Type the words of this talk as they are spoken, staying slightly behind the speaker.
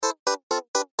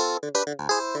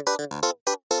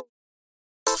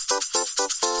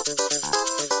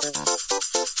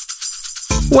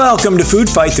Welcome to Food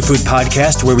Fight, the food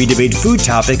podcast where we debate food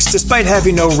topics despite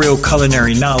having no real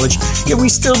culinary knowledge, yet we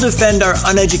still defend our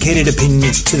uneducated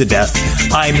opinions to the death.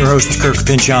 I am your host, Kirk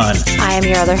Pinchon. I am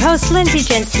your other host, Lindsay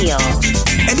Gentile.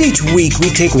 And each week we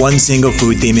take one single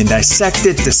food theme and dissect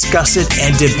it, discuss it,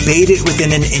 and debate it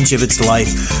within an inch of its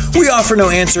life. We offer no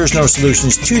answers, no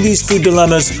solutions to these food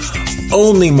dilemmas,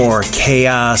 only more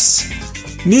chaos.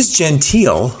 Ms.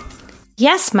 Gentile.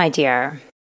 Yes, my dear.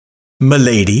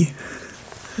 Milady.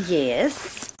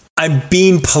 Yes. I'm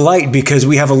being polite because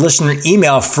we have a listener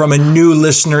email from a new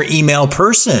listener email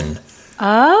person.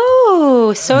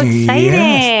 Oh, so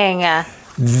exciting. Yes.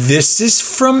 This is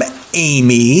from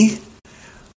Amy.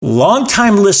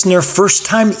 Longtime listener, first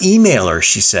time emailer,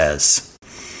 she says.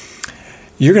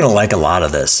 You're going to like a lot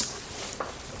of this.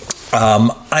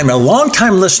 I'm a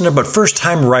long-time listener, but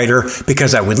first-time writer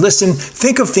because I would listen,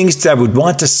 think of things that I would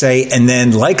want to say, and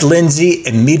then, like Lindsay,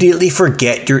 immediately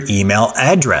forget your email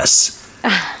address.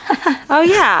 Oh,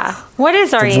 yeah. What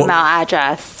is our email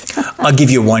address? I'll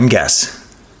give you one guess.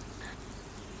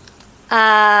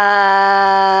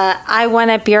 I want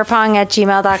at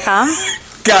beerpong@gmail.com.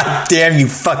 God damn you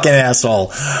fucking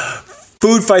asshole.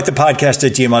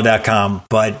 Foodfightthepodcast@gmail.com,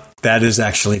 but that is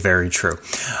actually very true.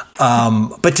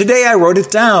 But today I wrote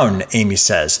it down, Amy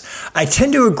says. I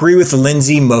tend to agree with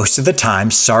Lindsay most of the time.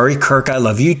 Sorry, Kirk, I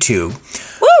love you too.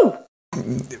 Woo!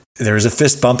 There's a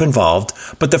fist bump involved.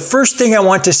 But the first thing I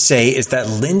want to say is that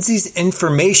Lindsay's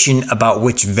information about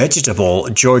which vegetable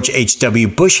George H.W.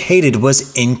 Bush hated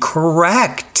was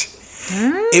incorrect.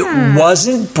 It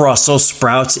wasn't Brussels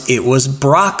sprouts, it was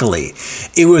broccoli.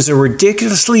 It was a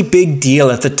ridiculously big deal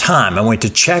at the time. I went to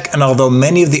check, and although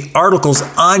many of the articles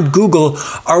on Google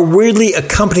are weirdly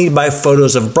accompanied by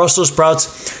photos of Brussels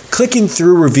sprouts, clicking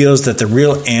through reveals that the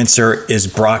real answer is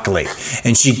broccoli.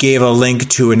 And she gave a link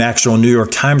to an actual New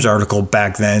York Times article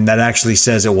back then that actually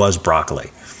says it was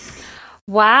broccoli.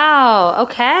 Wow.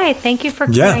 Okay. Thank you for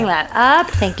clearing that up.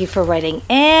 Thank you for writing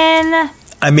in.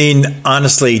 I mean,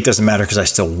 honestly, it doesn't matter because I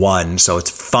still won, so it's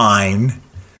fine.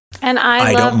 And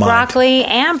I love broccoli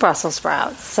and Brussels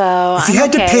sprouts. So if you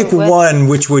had to pick one,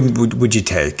 which would you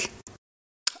take?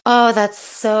 Oh, that's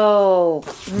so...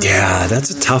 Yeah,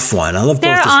 that's a tough one. I love both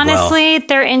as well. Honestly,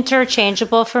 they're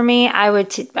interchangeable for me. I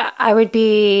would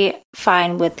be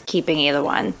fine with keeping either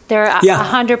one. They're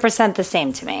 100% the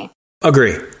same to me.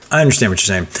 Agree. I understand what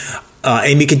you're saying.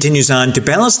 Amy continues on, to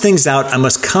balance things out, I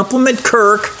must compliment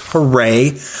Kirk,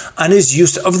 hooray, on his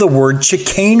use of the word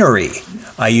chicanery.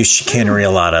 I use chicanery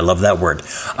a lot. I love that word.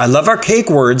 I love archaic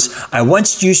words. I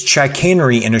once used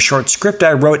chicanery in a short script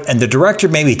I wrote, and the director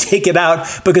made me take it out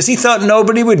because he thought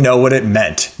nobody would know what it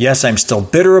meant. Yes, I'm still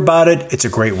bitter about it. It's a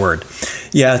great word.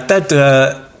 Yeah, that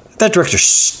director's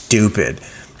stupid.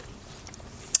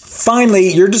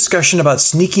 Finally, your discussion about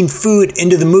sneaking food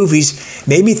into the movies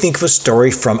made me think of a story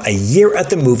from A Year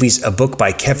at the Movies, a book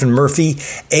by Kevin Murphy,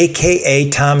 a.k.a.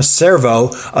 Tom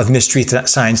Servo of Mystery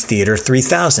Science Theater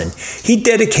 3000. He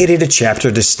dedicated a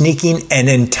chapter to sneaking an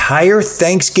entire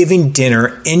Thanksgiving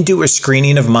dinner into a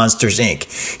screening of Monsters, Inc.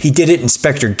 He did it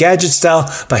Inspector Gadget style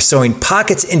by sewing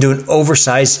pockets into an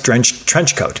oversized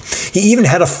trench coat. He even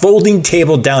had a folding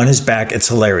table down his back. It's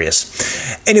hilarious.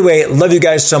 Anyway, love you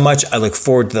guys so much. I look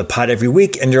forward to the pod every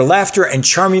week, and your laughter and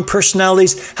charming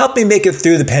personalities help me make it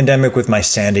through the pandemic with my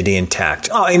sanity intact.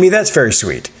 Oh, Amy, that's very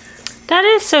sweet. That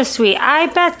is so sweet. I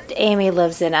bet Amy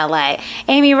lives in LA.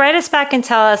 Amy, write us back and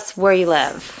tell us where you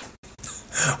live.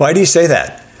 Why do you say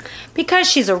that? Because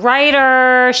she's a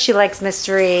writer. She likes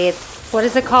mystery. What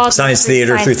is it called? Science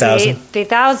Theater 3000.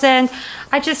 3000.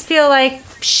 I just feel like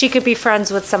she could be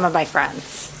friends with some of my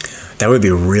friends. That would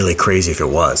be really crazy if it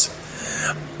was.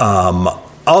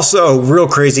 Also, real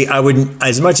crazy, I would,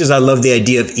 as much as I love the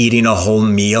idea of eating a whole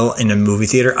meal in a movie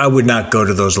theater, I would not go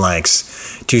to those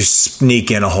lengths to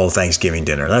sneak in a whole Thanksgiving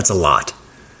dinner. That's a lot.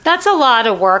 That's a lot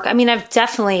of work. I mean, I've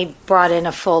definitely brought in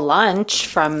a full lunch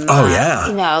from,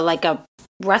 like a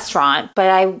restaurant,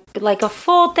 but like a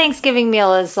full Thanksgiving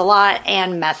meal is a lot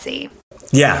and messy.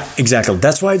 Yeah, exactly.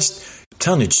 That's why I'm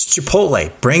telling you, just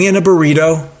Chipotle. Bring in a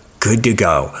burrito. Good to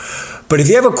go. But if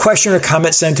you have a question or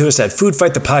comment, send to us at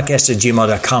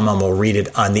foodfightthepodcast@gmail.com and we'll read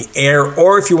it on the air.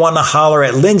 Or if you want to holler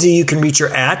at Lindsay, you can reach her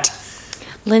at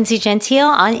Lindsay Gentile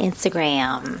on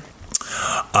Instagram.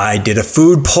 I did a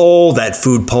food poll. That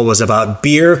food poll was about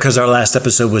beer because our last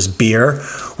episode was beer,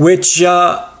 which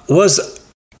was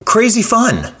crazy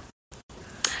fun.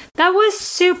 That was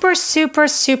super, super,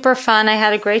 super fun. I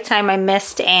had a great time. I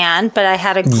missed Anne, but I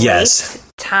had a great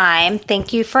time.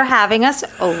 Thank you for having us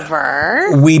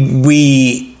over.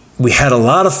 We we had a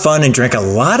lot of fun and drank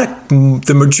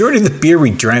the majority of the beer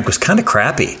we drank was kind of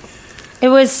crappy. It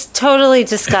was totally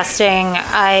disgusting.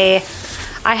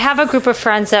 I have a group of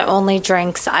friends that only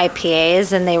drinks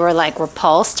IPAs, and they were like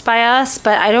repulsed by us,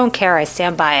 but I don't care. I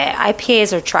stand by it.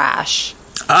 IPAs are trash.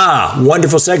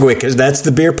 Wonderful segue, because that's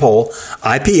the beer poll.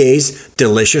 IPAs,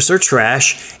 delicious or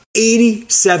trash?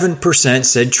 87%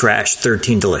 said trash,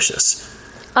 13 delicious.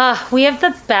 We have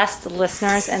the best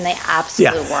listeners in the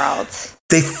absolute world.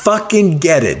 They fucking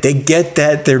get it. They get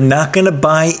that they're not going to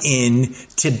buy in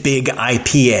to big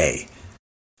IPA.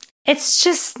 It's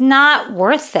just not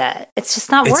worth it. It's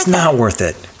not worth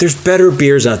it. There's better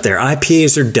beers out there.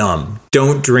 IPAs are dumb.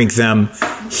 Don't drink them.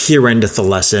 Here endeth the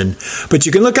lesson. But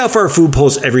you can look out for our food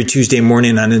polls every Tuesday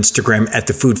morning on Instagram at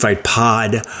the Food Fight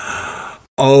Pod.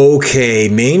 Okay,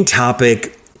 main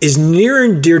topic is near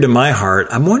and dear to my heart.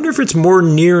 I wonder if it's more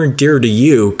near and dear to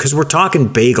you, because we're talking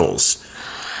bagels.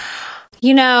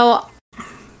 You know,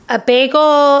 a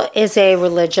bagel is a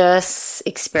religious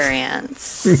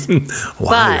experience.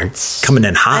 Wow, you're coming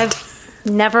in hot. I've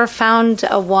never found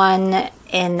a one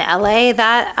in LA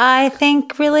that I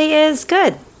think really is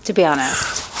good, to be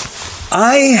honest.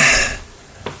 I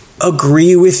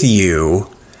agree with you.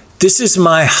 This is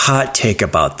my hot take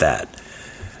about that.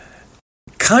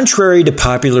 Contrary to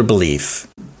popular belief,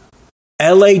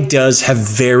 LA does have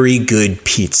very good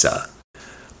pizza,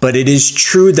 but it is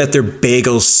true that their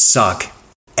bagels suck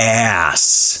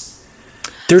ass.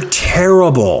 They're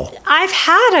terrible. I've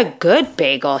had a good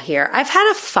bagel here. I've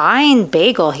had a fine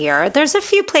bagel here. There's a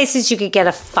few places you could get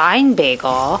a fine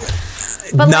bagel.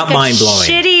 But not like mind-blowing.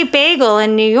 A shitty bagel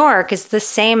in New York is the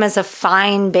same as a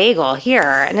fine bagel here.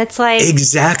 And it's like...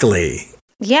 Exactly.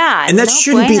 Yeah. And that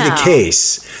shouldn't be the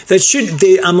case.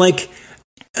 I'm like,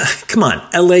 come on,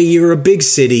 LA, you're a big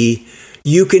city.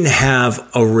 You can have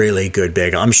a really good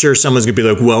bagel. I'm sure someone's going to be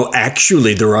like, well,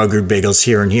 actually, there are good bagels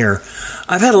here and here.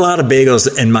 I've had a lot of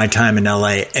bagels in my time in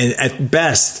LA. And at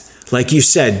best, like you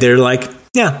said, they're like,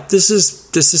 yeah, this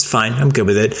is fine. I'm good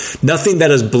with it. Nothing that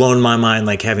has blown my mind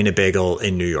like having a bagel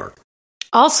in New York.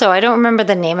 Also, I don't remember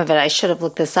the name of it. I should have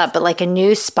looked this up. But like a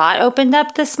new spot opened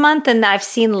up this month, and I've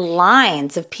seen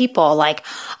lines of people, like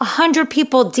 100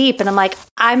 people deep. And I'm like,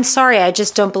 I'm sorry, I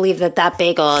just don't believe that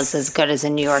bagel is as good as a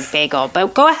New York bagel.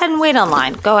 But go ahead and wait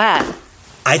online. Go ahead.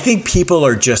 I think people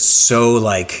are just so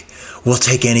like, we'll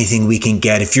take anything we can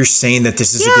get. If you're saying that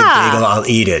this is a good bagel, I'll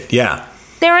eat it. Yeah.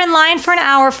 They're in line for an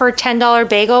hour for a $10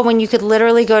 bagel when you could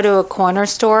literally go to a corner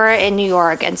store in New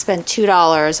York and spend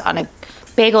 $2 on a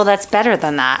bagel that's better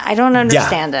than that. I don't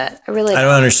understand it. I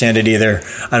don't understand it either.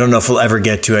 I don't know if we'll ever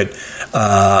get to it,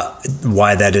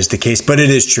 why that is the case. But it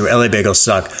is true. LA bagels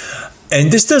suck.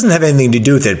 And this doesn't have anything to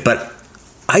do with it, but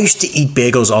I used to eat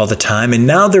bagels all the time, and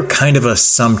now they're kind of a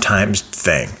sometimes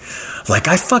thing. Like,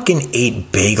 I fucking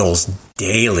ate bagels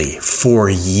daily for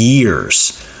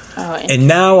years. And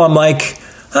now I'm like,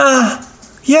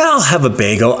 yeah, I'll have a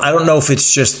bagel. I don't know if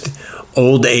it's just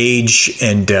old age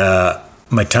and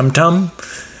my tum-tum,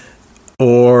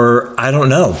 or I don't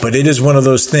know. But it is one of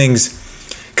those things,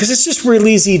 because it's just real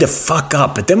easy to fuck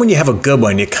up. But then when you have a good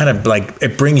one, you kind of like,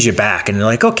 it brings you back, and you're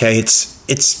like, okay,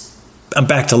 I'm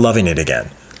back to loving it again.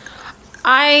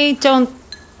 I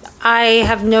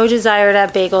have no desire to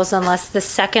have bagels unless the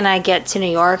second I get to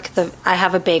New York, I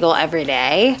have a bagel every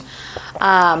day.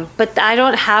 But I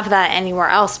don't have that anywhere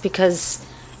else because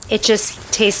it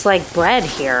just tastes like bread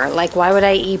here. Like, why would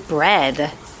I eat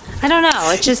bread? I don't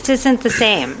know. It just isn't the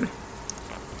same.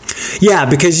 Yeah,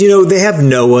 because, they have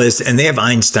Noah's and they have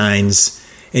Einstein's,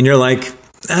 and you're like,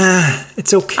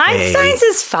 it's okay. Einstein's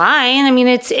is fine. I mean,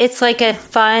 it's like a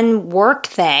fun work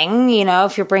thing,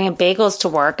 if you're bringing bagels to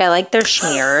work. I like their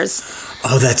schmears.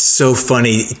 Oh, that's so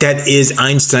funny. That is,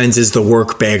 Einstein's is the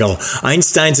work bagel.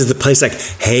 Einstein's is the place like,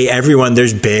 hey, everyone,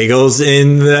 there's bagels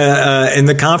in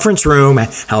the conference room.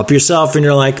 Help yourself. And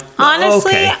you're like,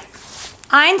 honestly, okay.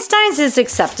 Einstein's is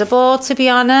acceptable, to be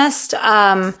honest.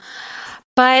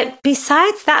 But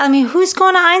besides that, I mean, who's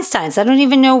going to Einstein's? I don't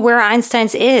even know where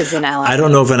Einstein's is in LA. I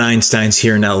don't know of an Einstein's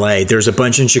here in LA. There's a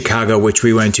bunch in Chicago, which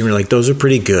we went to, and we're like, those are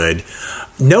pretty good.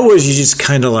 Noah's, you just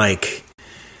kind of like,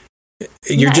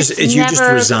 you're just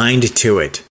resigned to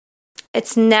it.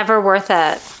 It's never worth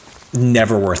it.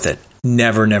 Never worth it.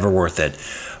 Never worth it.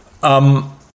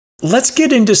 Let's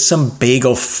get into some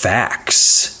bagel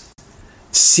facts.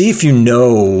 See if you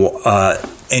know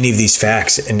any of these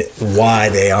facts and why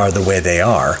they are the way they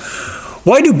are.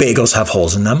 Why do bagels have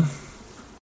holes in them?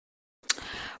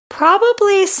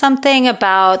 Probably something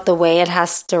about the way it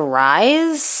has to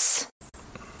rise.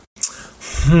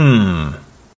 No.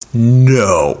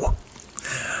 Do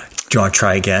you want to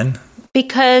try again?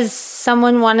 Because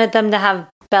someone wanted them to have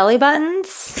belly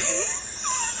buttons?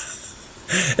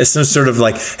 It's some sort of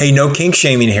like, hey, no kink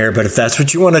shaming here, but if that's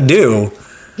what you want to do,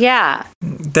 Yeah.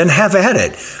 then have at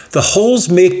it. The holes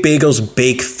make bagels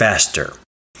bake faster.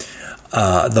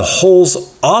 The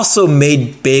holes also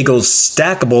made bagels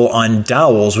stackable on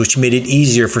dowels, which made it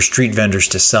easier for street vendors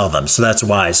to sell them. So that's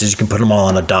why. So you can put them all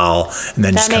on a dowel and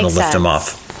then That just kind of makes lift them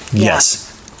sense. off. Yeah. Yes.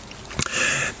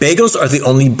 Bagels are the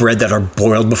only bread that are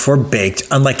boiled before baked.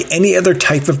 Unlike any other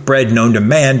type of bread known to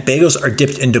man, bagels are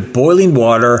dipped into boiling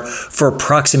water for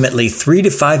approximately 3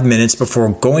 to 5 minutes before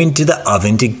going to the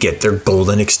oven to get their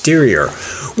golden exterior,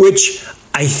 which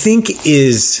I think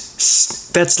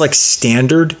that's like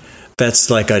standard. That's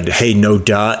like a, hey, no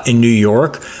duh in New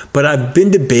York. But I've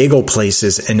been to bagel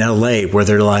places in LA where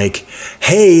they're like,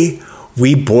 hey,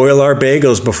 we boil our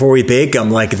bagels before we bake them.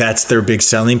 Like that's their big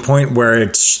selling point, where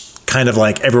it's kind of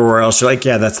like everywhere else. You're like,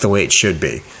 yeah, that's the way it should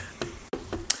be.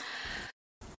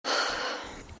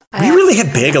 We really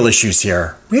have bagel issues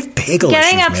here. We have bagel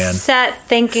Getting issues, man. upset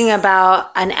thinking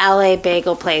about an LA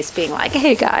bagel place being like,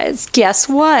 hey guys, guess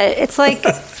what? It's like,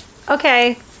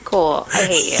 okay, cool. I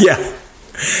hate you. Yeah.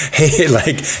 Hey,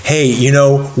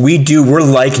 we're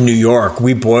like New York.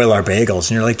 We boil our bagels.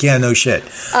 And you're like, yeah, no shit.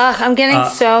 I'm getting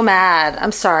so mad.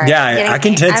 I'm sorry. Yeah, I'm I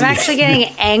can tend I'm to- actually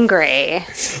getting angry.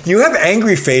 You have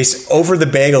angry face over the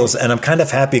bagels, and I'm kind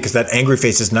of happy because that angry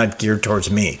face is not geared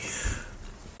towards me.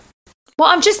 Well,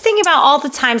 I'm just thinking about all the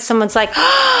time someone's like,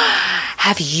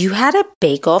 have you had a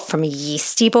bagel from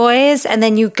Yeasty Boys? And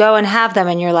then you go and have them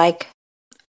and you're like,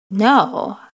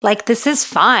 no, like this is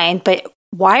fine, but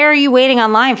why are you waiting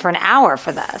online for an hour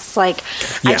for this? Like,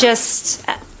 Yeah.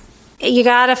 you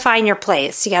got to find your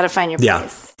place. You got to find your Yeah.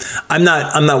 place. I'm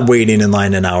not waiting in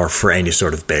line an hour for any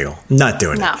sort of bagel. Not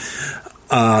doing No. it.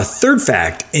 Third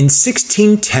fact, in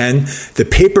 1610, the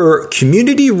paper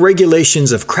Community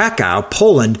Regulations of Krakow,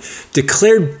 Poland,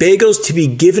 declared bagels to be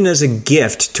given as a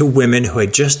gift to women who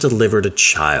had just delivered a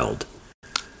child.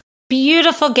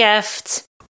 Beautiful gift.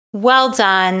 Well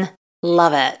done.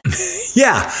 Love it.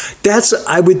 Yeah,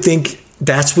 I would think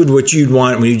that's what you'd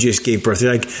want when you just gave birth.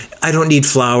 You're like, I don't need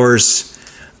flowers.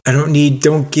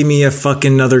 Don't give me a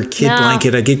fucking another kid No.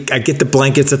 blanket. I get the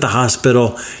blankets at the hospital.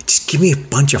 Just give me a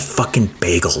bunch of fucking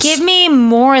bagels. Give me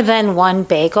more than one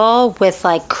bagel with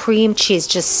like cream cheese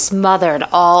just smothered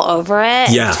all over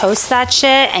it. Yeah. And toast that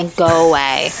shit and go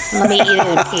away. Let me eat it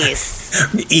in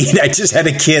peace. I just had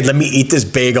a kid. Let me eat this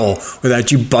bagel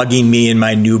without you bugging me and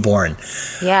my newborn.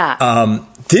 Yeah.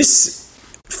 This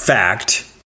fact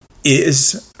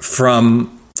is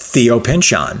from Theo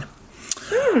Pinchon.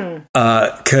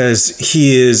 Because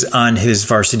he is on his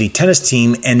varsity tennis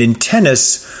team. And in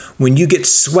tennis, when you get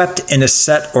swept in a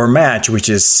set or match, which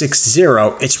is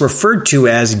 6-0, it's referred to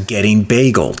as getting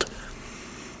bageled.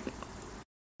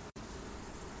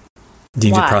 Did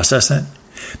you Why? process that?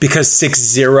 Because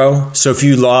 6-0, so if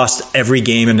you lost every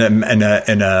game in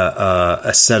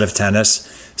a set of tennis,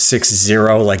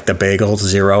 6-0 like the bagel,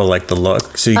 0 like the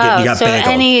look. So you got so bageled.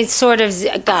 any sort of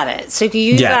got it. So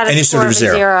you got any a sort of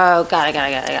zero. zero. Got it. You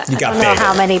I got don't know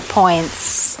how bageled. many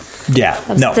points. Yeah,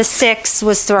 no. The 6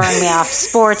 was throwing me off.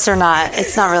 Sports or not,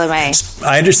 it's not really my.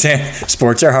 I understand.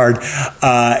 Sports are hard.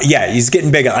 Yeah, he's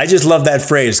getting bageled. I just love that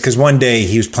phrase because one day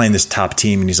he was playing this top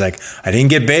team and he's like, I didn't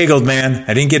get bageled, man.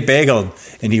 I didn't get bageled.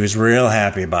 And he was real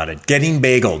happy about it. Getting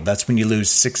bageled. That's when you lose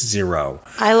 6-0.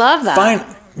 I love that.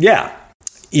 Fine. Yeah.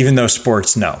 Even though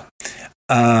sports, no.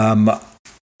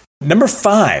 Number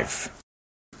 5.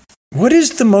 What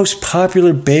is the most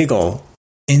popular bagel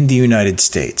in the United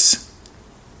States?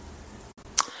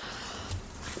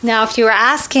 Now, if you were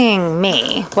asking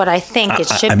me what I think it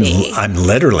should be, I'm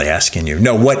literally asking you.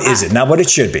 No, what is it? Not what it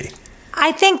should be.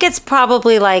 I think it's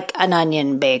probably like an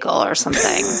onion bagel or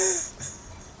something.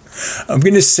 I'm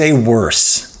going to say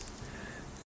worse.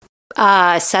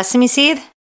 Sesame seed?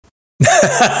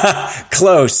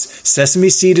 Close. Sesame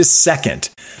seed is second.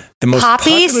 The most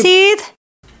Poppy popular- seed?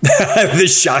 The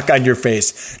shock on your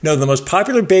face. No, the most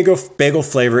popular bagel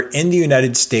flavor in the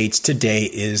United States today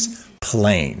is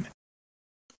plain.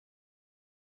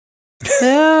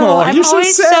 Oh, you're so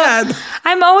sad.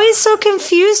 I'm always so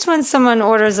confused when someone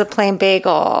orders a plain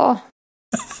bagel.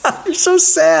 You're so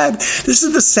sad. This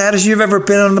is the saddest you've ever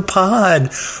been on the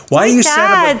pod. Why are you sad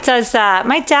Dad about... does that.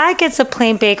 My dad gets a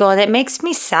plain bagel and it makes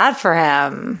me sad for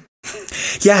him.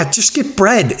 Yeah, just get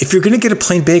bread. If you're going to get a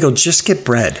plain bagel, just get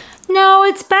bread. No,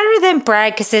 it's better than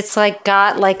bread because it's like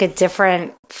got like a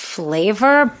different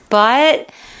flavor, but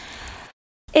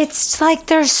it's like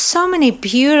there's so many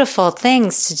beautiful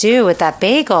things to do with that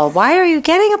bagel. Why are you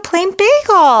getting a plain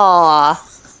bagel?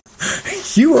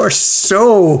 You are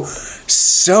so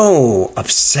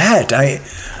upset. I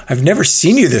I've never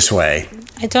seen you this way.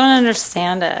 I don't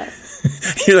understand it.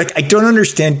 You're like, I don't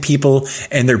understand people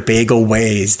and their bagel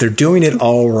ways. They're doing it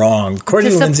all wrong.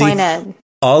 According to Lindsay,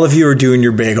 all of you are doing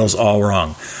your bagels all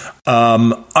wrong.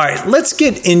 All right, let's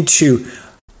get into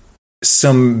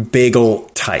some bagel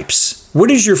types.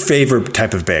 What is your favorite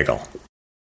type of bagel?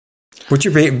 What's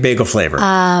your bagel flavor?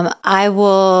 I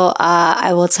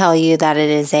will tell you that it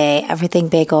is a everything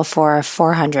bagel for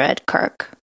 400,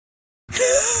 Kirk.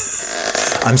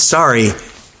 I'm sorry.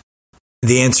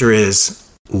 The answer is,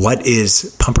 what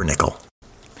is pumpernickel?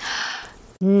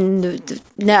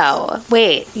 No.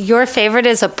 Wait, your favorite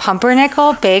is a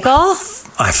pumpernickel bagel?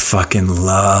 I fucking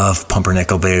love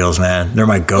pumpernickel bagels, man. They're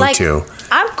my go-to. Like,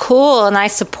 I'm cool and I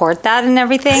support that and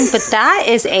everything, but that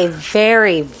is a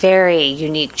very, very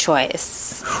unique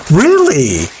choice.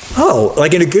 Really? Oh,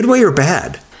 like in a good way or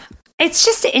bad? It's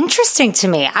just interesting to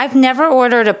me. I've never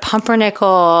ordered a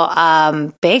pumpernickel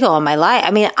bagel in my life. I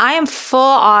mean, I am full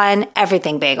on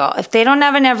everything bagel. If they don't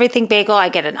have an everything bagel, I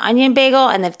get an onion bagel.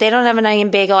 And if they don't have an onion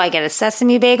bagel, I get a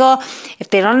sesame bagel. If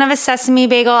they don't have a sesame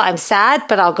bagel, I'm sad,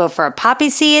 but I'll go for a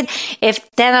poppy seed.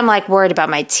 Then I'm like worried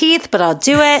about my teeth, but I'll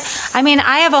do it. I mean,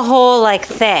 I have a whole like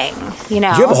thing, you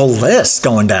know. You have a whole list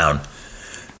going down.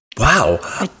 Wow.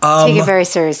 I take it very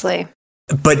seriously.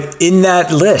 But in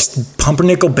that list,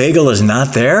 pumpernickel bagel is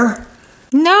not there?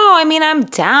 No, I mean, I'm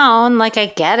down. Like, I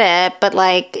get it. But,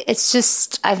 like, it's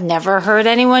just, I've never heard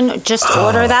anyone just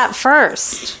order that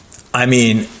first. I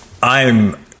mean,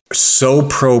 I'm so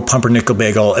pro pumpernickel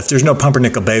bagel. If there's no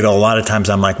pumpernickel bagel, a lot of times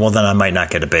I'm like, well, then I might not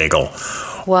get a bagel.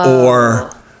 Whoa.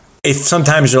 Or if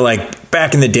sometimes you're like,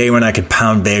 back in the day when I could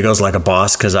pound bagels like a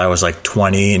boss because I was like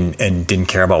 20 and didn't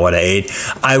care about what I ate,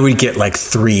 I would get like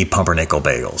 3 pumpernickel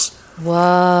bagels.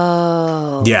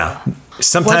 Whoa. Yeah.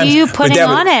 Sometimes, what are you putting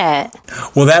on it?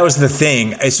 Well, that was the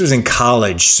thing. This was in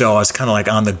college, so I was kind of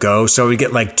like on the go. So I would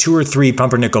get like 2 or 3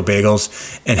 pumpernickel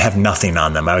bagels and have nothing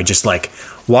on them. I would just like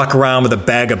walk around with a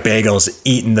bag of bagels,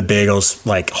 eating the bagels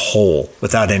like whole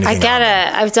without anything I get on it.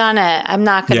 them. I've done it. I'm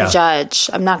not going to judge.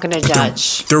 I'm not going to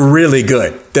judge. They're really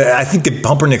good. I think the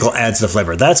pumpernickel adds the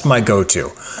flavor. That's my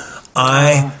go-to.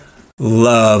 I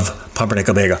love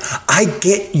pumpernickel bagel. I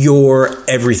get your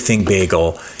everything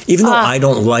bagel, even though I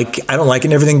don't like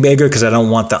an everything bagel because I don't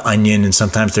want the onion and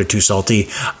sometimes they're too salty.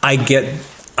 I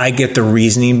get the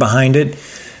reasoning behind it.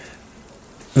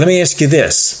 Let me ask you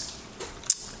this.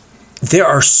 There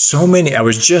are so many, I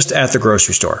was just at the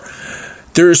grocery store.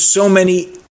 There are so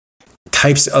many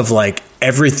types of like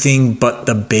everything but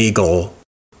the bagel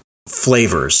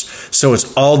flavors. So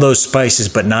it's all those spices,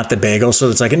 but not the bagel.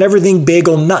 So it's like an everything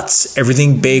bagel nuts,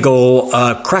 everything bagel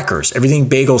crackers, everything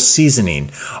bagel seasoning.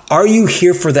 Are you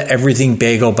here for the everything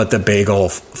bagel, but the bagel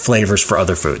flavors for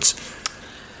other foods?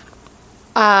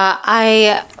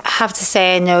 I have to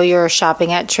say, I know you're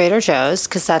shopping at Trader Joe's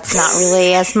because that's not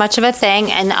really as much of a thing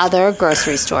in other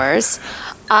grocery stores.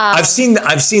 I've seen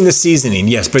the seasoning,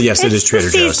 yes, but yes, it is Trader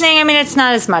Joe's. Seasoning, I mean, it's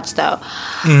not as much though.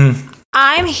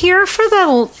 I'm here for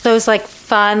those like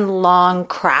fun long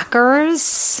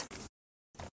crackers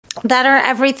that are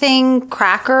everything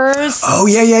crackers. Oh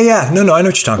yeah. No, I know what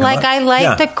you're talking about. Like I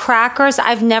like the crackers.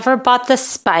 I've never bought the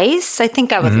spice. I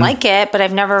think I would like it, but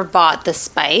I've never bought the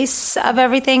spice of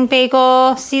everything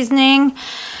bagel seasoning.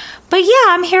 But yeah,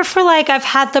 I'm here for like I've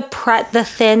had the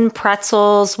thin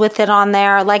pretzels with it on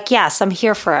there. Like yes, I'm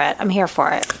here for it. I'm here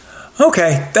for it.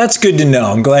 Okay, that's good to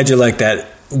know. I'm glad you like that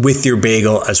with your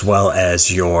bagel as well as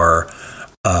your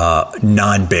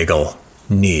non-bagel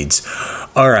needs.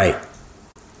 All right.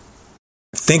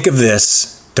 Think of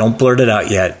this. Don't blurt it out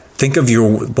yet. Think of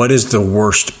what is the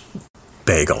worst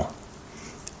bagel?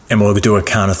 And we'll do a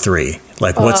count of 3.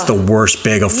 Like, what's the worst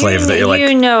bagel flavor that you're like?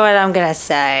 You know what I'm going to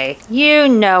say. You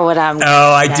know what I'm going to say.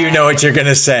 Oh, I do know what you're going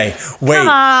to say. Wait. Come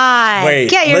on. Wait.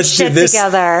 Get your shit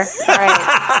together. All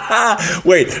right.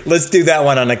 Wait. Let's do that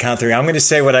one on the count of 3. I'm going to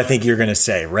say what I think you're going to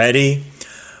say. Ready?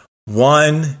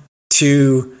 1,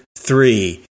 2,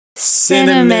 3.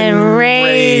 Cinnamon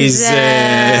raisin.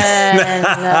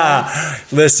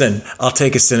 Listen, I'll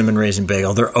take a cinnamon raisin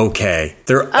bagel. They're okay.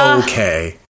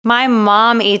 Okay. My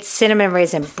mom eats cinnamon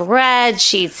raisin bread.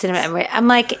 She eats cinnamon raisin. I'm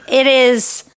like, it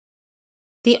is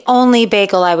the only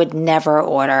bagel I would never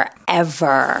order,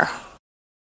 ever.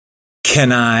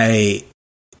 Can I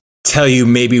tell you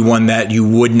maybe one that you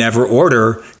would never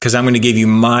order? Because I'm going to give you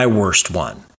my worst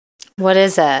one. What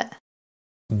is it?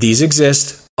 These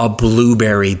exist a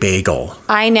blueberry bagel.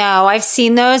 I know. I've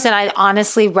seen those, and I'd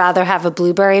honestly rather have a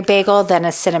blueberry bagel than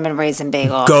a cinnamon raisin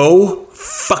bagel. Go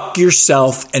fuck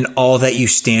yourself and all that you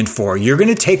stand for. You're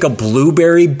going to take a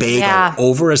blueberry bagel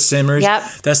over a cinnamon. Yep.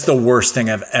 That's the worst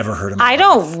thing I've ever heard of. I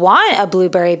don't want a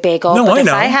blueberry bagel, No, but I if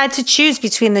know. I had to choose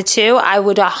between the two, I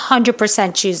would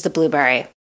 100% choose the blueberry.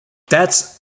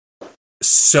 That's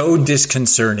so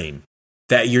disconcerting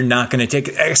that you're not going to take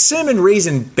it. A cinnamon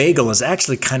raisin bagel is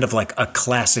actually kind of like a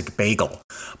classic bagel.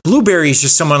 Blueberry is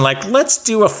just someone like, let's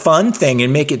do a fun thing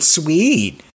and make it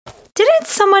sweet. Didn't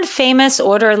someone famous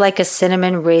order like a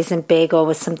cinnamon raisin bagel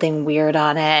with something weird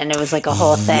on it, and it was like a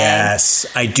whole thing? Yes,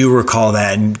 I do recall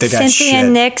that. And they got Cynthia shit.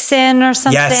 Nixon or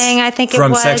something, Yes, I think it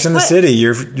from was. Sex and the City,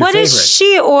 your what favorite. did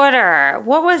she order?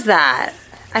 What was that?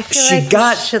 I feel She like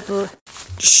got- we should...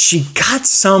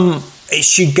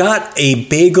 She got a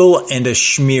bagel and a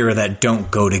schmear that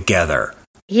don't go together.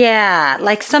 Yeah,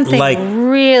 like something Like-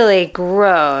 really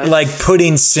gross. Like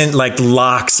putting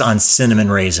locks on cinnamon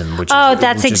raisin, which Oh, is,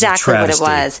 that's which exactly what it is a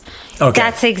was. travesty. Okay.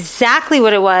 That's exactly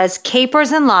what it was.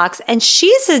 Capers and locks. And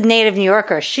she's a native New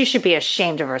Yorker. She should be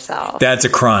ashamed of herself. That's a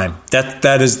crime.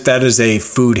 That is a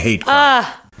food hate crime.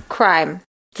 Crime.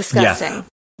 Disgusting. Yeah.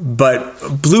 But a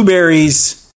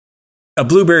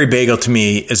blueberry bagel to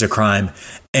me is a crime.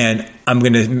 And I'm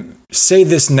going to say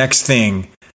this next thing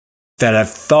that I've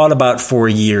thought about for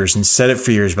years and said it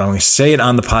for years, but I'm going to say it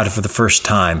on the pod for the first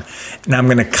time. And I'm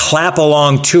going to clap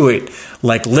along to it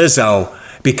like Lizzo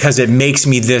because it makes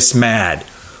me this mad.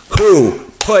 Who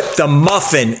put the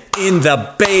muffin in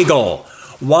the bagel?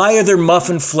 Why are there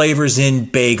muffin flavors in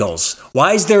bagels?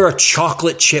 Why is there a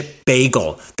chocolate chip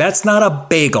bagel? That's not a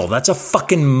bagel. That's a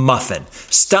fucking muffin.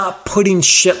 Stop putting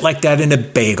shit like that in a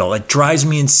bagel. It drives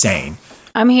me insane.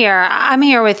 I'm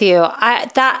here with you.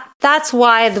 That's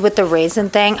why with the raisin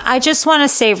thing, I just want a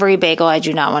savory bagel. I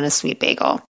do not want a sweet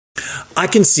bagel. I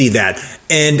can see that.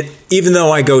 And even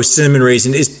though I go cinnamon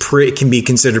raisin can be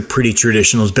considered pretty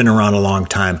traditional, it's been around a long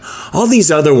time. All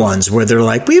these other ones where they're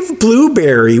like, we have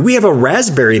blueberry, we have a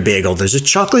raspberry bagel, there's a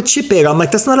chocolate chip bagel. I'm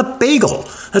like, that's not a bagel.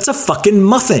 That's a fucking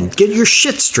muffin. Get your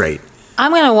shit straight.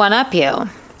 I'm going to one-up you.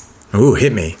 Ooh,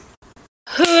 hit me.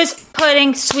 Who's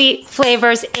putting sweet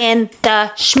flavors in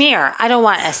the schmear? I don't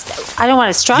want a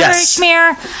strawberry Yes.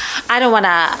 schmear. I don't want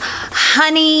a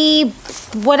honey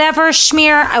whatever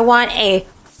schmear. I want a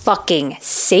fucking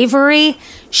savory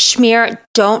schmear.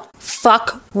 Don't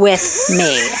fuck with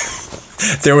me.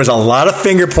 There was a lot of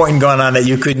finger pointing going on that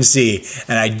you couldn't see,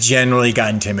 and I generally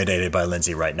got intimidated by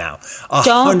Lindsay right now.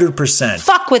 100%.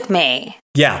 Fuck with me.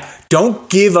 Yeah, don't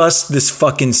give us this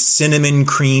fucking cinnamon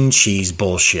cream cheese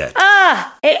bullshit.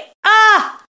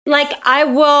 Like I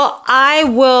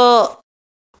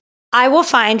will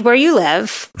find where you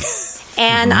live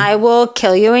and I will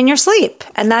kill you in your sleep.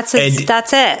 And that's it.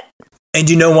 That's it. And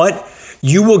you know what?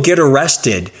 You will get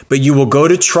arrested, but you will go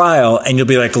to trial and you'll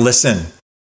be like, listen,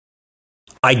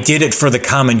 I did it for the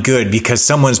common good because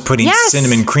someone's putting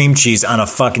cinnamon cream cheese on a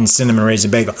fucking cinnamon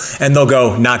raisin bagel. And they'll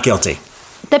go, not guilty.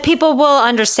 The people will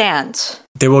understand.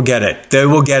 They will get it. They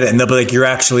will get it. And they'll be like, you're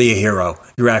actually a hero.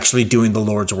 You're actually doing the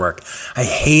Lord's work. I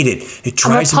hate it. It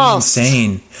drives me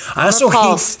insane. I also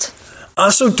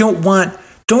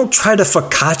don't try to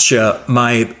focaccia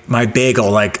my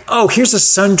bagel like, oh, here's a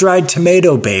sun-dried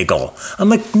tomato bagel. I'm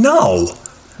like, no,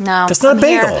 that's not a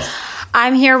bagel.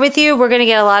 I'm here with you. We're going to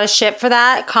get a lot of shit for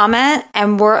that comment.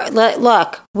 And we're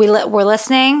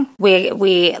listening.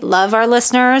 We love our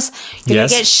listeners. You're going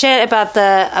to get shit about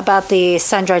the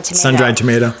sun-dried tomato. Sun-dried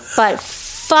tomato. But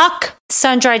fuck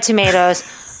sun-dried tomatoes.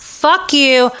 Fuck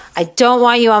you. I don't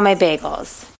want you on my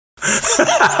bagels.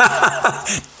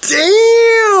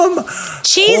 Damn.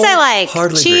 Cheese I like.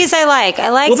 Cheese I like. I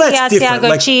like the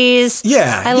Asiago cheese.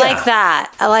 Yeah. I like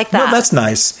that. No, that's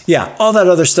nice. Yeah. All that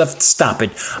other stuff, stop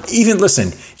it. Even,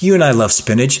 listen, you and I love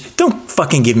spinach. Don't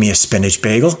fucking give me a spinach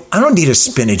bagel. I don't need a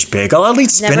spinach bagel. I'll eat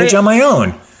spinach on my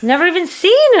own. Never even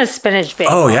seen a spinach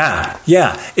bagel. Oh, yeah.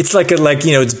 Yeah. It's like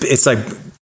it's like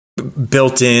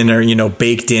built in or,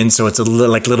 baked in. So it's a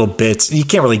little, like little bits. You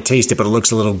can't really taste it, but it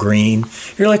looks a little green.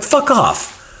 You're like, fuck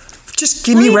off. Just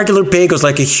give me regular bagels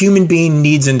like a human being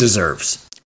needs and deserves.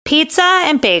 Pizza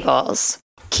and bagels.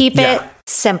 Keep it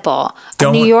simple.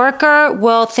 A New Yorker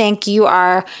will think you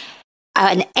are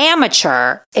an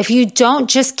amateur if you don't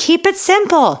just keep it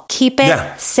simple. Keep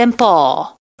it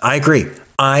simple. I agree.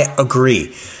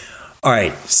 All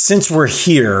right. Since we're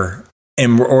here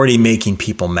and we're already making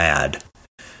people mad,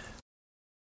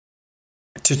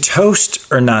 to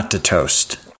toast or not to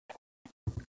toast?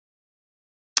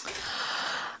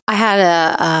 I had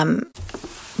a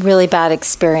really bad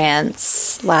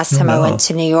experience last time I went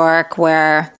to New York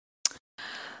where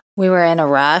We were in a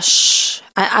rush.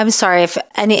 I'm sorry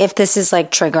if this is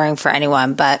like triggering for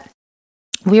anyone, but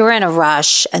we were in a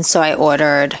rush. And so I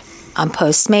ordered on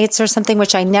Postmates or something,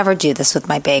 which I never do this with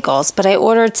my bagels, but I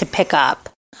ordered to pick up.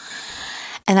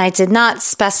 And I did not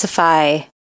specify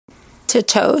to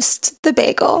toast the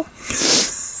bagel.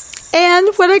 And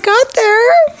when I got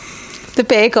there, the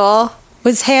bagel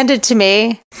was handed to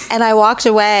me and I walked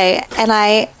away and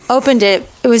I opened it.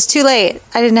 It was too late.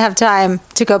 I didn't have time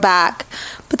to go back.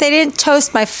 But they didn't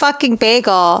toast my fucking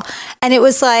bagel. And it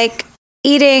was like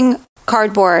eating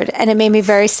cardboard and it made me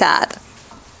very sad.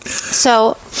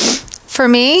 So for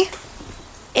me,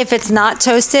 if it's not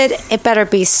toasted, it better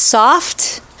be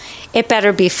soft. It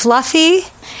better be fluffy.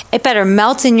 It better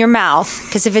melt in your mouth.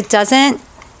 Because if it doesn't,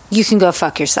 you can go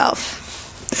fuck yourself.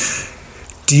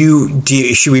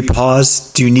 Should we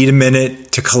pause? Do you need a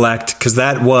minute to collect? Because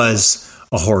that was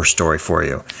a horror story for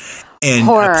you. And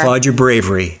I applaud your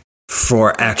bravery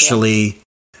for actually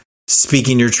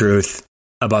speaking your truth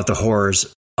about the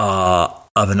horrors of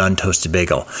an untoasted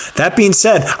bagel. That being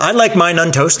said, I like mine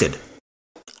untoasted.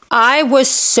 I was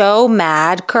so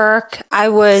mad, Kirk. I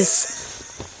was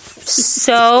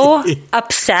so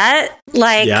upset.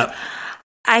 Like, yep.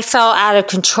 I felt out of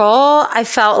control. I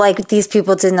felt like these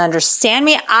people didn't understand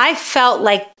me. I felt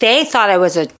like they thought I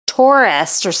was a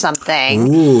tourist or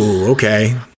something. Ooh,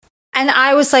 okay. And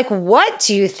I was like, what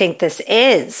do you think this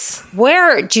is?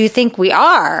 Where do you think we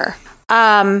are?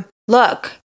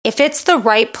 Look, if it's the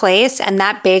right place and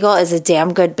that bagel is a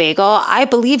damn good bagel, I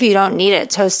believe you don't need it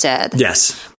toasted.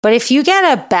 Yes. But if you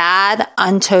get a bad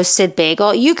untoasted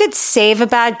bagel, you could save a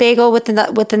bad bagel with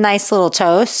a nice little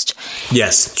toast.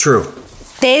 Yes, true.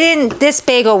 This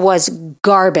bagel was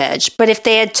garbage, but if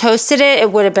they had toasted it,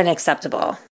 it would have been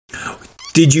acceptable.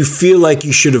 Did you feel like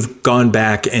you should have gone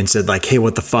back and said like, hey,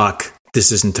 what the fuck?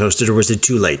 This isn't toasted, or was it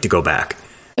too late to go back?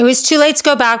 It was too late to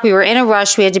go back. We were in a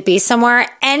rush. We had to be somewhere.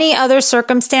 Any other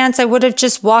circumstance, I would have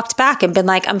just walked back and been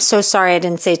like, I'm so sorry I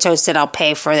didn't say toasted. I'll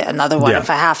pay for another one if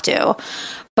I have to.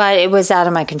 But it was out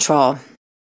of my control.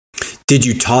 Did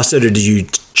you toss it or did you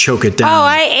choke it down? Oh,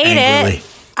 I ate it.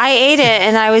 I ate it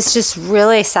and I was just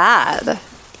really sad.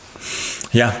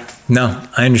 Yeah, no,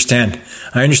 I understand.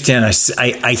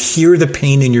 I hear the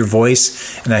pain in your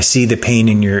voice and I see the pain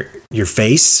in your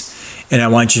face. And I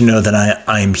want you to know that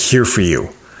I'm here for you.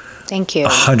 Thank you.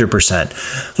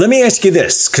 100%. Let me ask you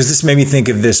this, because this made me think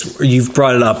of this. You've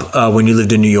brought it up when you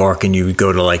lived in New York and you would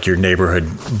go to like your neighborhood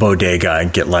bodega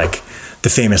and get like the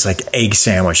famous like egg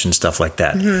sandwich and stuff like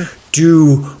that. Mm-hmm.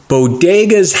 Do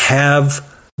bodegas have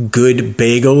good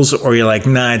bagels, or you're like,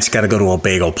 nah, it's got to go to a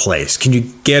bagel place? Can you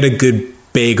get a good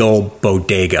bagel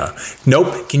bodega?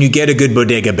 Nope. Can you get a good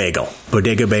bodega bagel?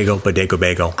 Bodega bagel.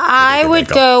 I would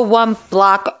go one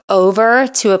block over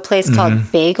to a place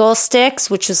called Bagel Sticks,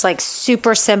 which was like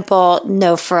super simple,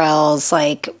 no frills,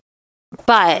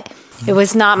 but it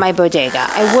was not my bodega.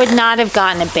 I would not have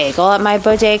gotten a bagel at my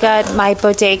bodega. My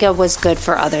bodega was good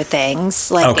for other things,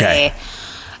 like a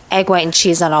egg white and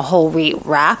cheese on a whole wheat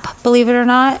wrap, believe it or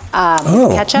not.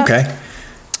 Ketchup. Okay.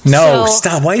 No,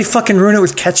 stop. Why you fucking ruin it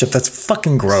with ketchup? That's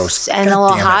fucking gross. And a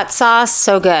little hot sauce.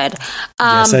 So good.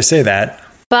 Yes, I say that.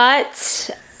 But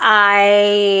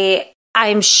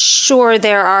I'm sure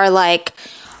there are like,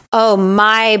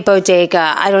 my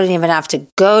bodega, I don't even have to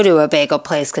go to a bagel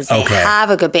place because they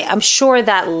have a good bagel. I'm sure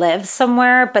that lives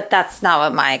somewhere, but that's not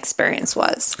what my experience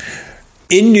was.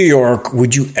 In New York,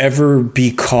 would you ever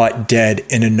be caught dead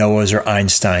in a Noah's or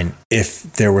Einstein if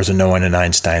there was a Noah and an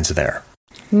Einstein's there?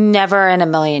 Never in a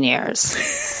million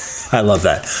years. I love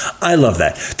that.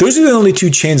 Those are the only two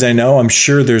chains I know. I'm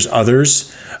sure there's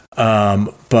others,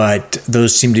 but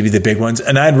those seem to be the big ones.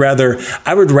 And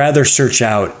I would rather search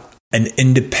out an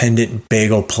independent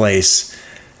bagel place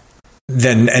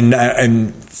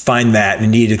and find that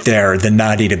and eat it there than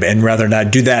not eat it, and rather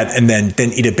not do that and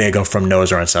then eat a bagel from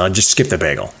Noah's or Einstein. I'll just skip the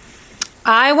bagel.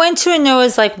 I went to a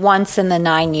Noah's like once in the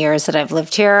 9 years that I've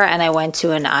lived here, and I went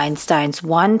to an Einstein's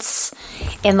once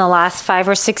in the last 5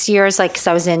 or 6 years, like because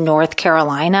I was in North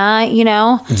Carolina, you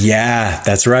know? Yeah,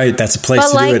 that's right. That's a place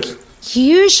to do it.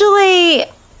 Usually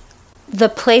the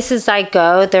places I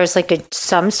go, there's like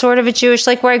some sort of a Jewish,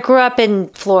 like where I grew up in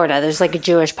Florida, there's like a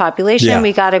Jewish population. Yeah.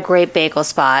 We got a great bagel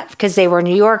spot because they were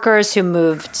New Yorkers who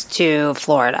moved to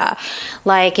Florida.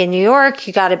 Like in New York,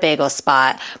 you got a bagel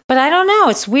spot. But I don't know.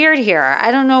 It's weird here.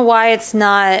 I don't know why it's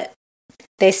not.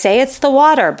 They say it's the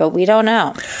water, but we don't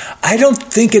know. I don't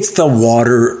think it's the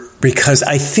water because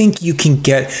I think you can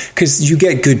because you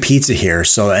get good pizza here.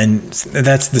 So, and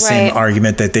that's the same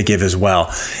argument that they give as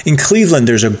well. In Cleveland,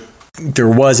 there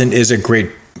was and is a great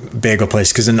bagel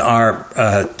place because in our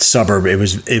suburb it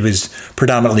was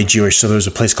predominantly Jewish, so there was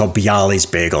a place called Bialy's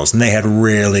Bagels, and they had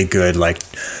really good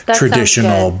That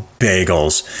traditional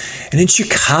bagels. And in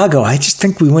Chicago, I just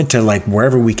think we went to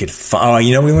wherever we could.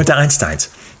 We went to Einstein's.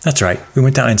 That's right, we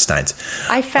went to Einstein's.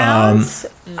 I found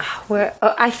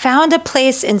I found a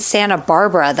place in Santa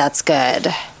Barbara that's good.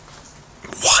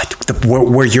 What?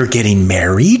 Where you're getting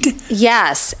married?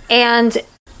 Yes, and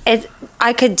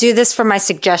I could do this for my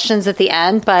suggestions at the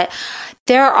end, but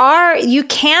you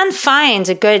can find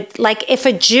a good, if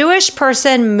a Jewish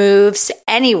person moves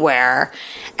anywhere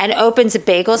and opens a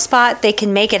bagel spot, they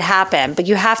can make it happen, but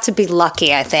you have to be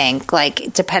lucky, I think,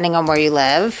 depending on where you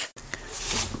live.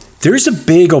 There's a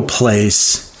bagel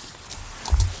place,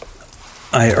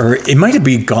 or it might have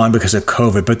been gone because of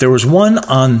COVID, but there was one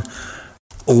on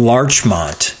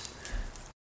Larchmont.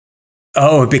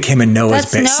 Oh, it became a Noah's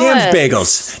Bagels. Sam's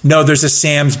Bagels. No, there's a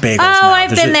Sam's Bagels now.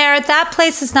 I've been there. That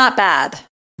place is not bad.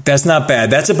 That's not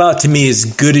bad. That's about, to me, as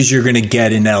good as you're going to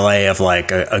get in LA of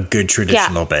a good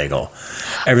traditional bagel.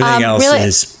 Everything else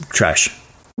is trash.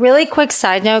 Really quick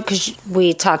side note, because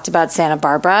we talked about Santa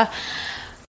Barbara.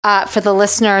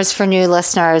 For new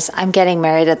listeners, I'm getting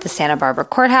married at the Santa Barbara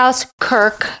courthouse.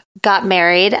 Kirk got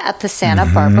married at the Santa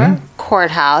Barbara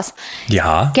courthouse.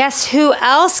 Yeah. Guess who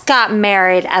else got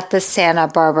married at the Santa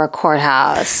Barbara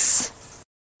courthouse?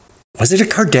 Was it a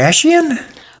Kardashian?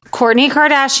 Kourtney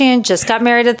Kardashian just got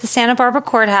married at the Santa Barbara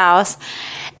courthouse.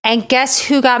 And guess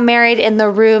who got married in the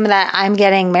room that I'm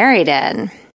getting married in?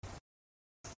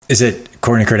 Is it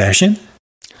Kourtney Kardashian?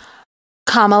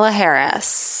 Kamala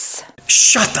Harris.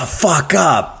 Shut the fuck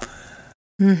up.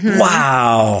 Mm-hmm.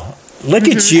 Wow. Look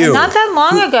at you. And not that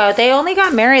long ago. They only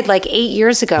got married 8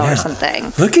 years ago or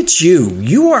something. Look at you.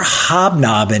 You are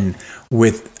hobnobbing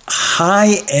with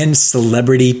high-end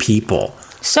celebrity people.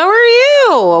 So are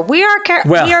you. We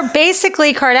are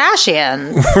basically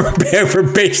Kardashians.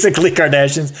 We're basically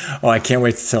Kardashians. Oh, I can't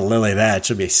wait to tell Lily that.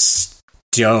 She'll be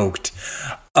stoked.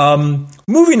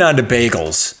 Moving on to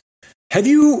bagels. Have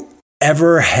you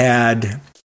ever had...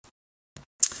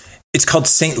 It's called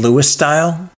St. Louis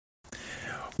style,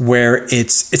 where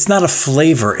it's not a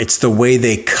flavor, it's the way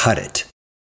they cut it.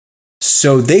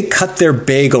 So they cut their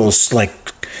bagels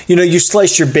you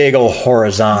slice your bagel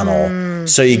horizontal,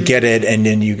 so you get it, and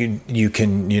then you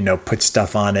can put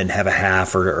stuff on it and have a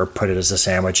half or put it as a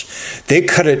sandwich. They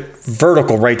cut it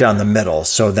vertical right down the middle,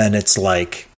 so then it's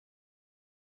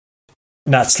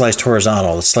not sliced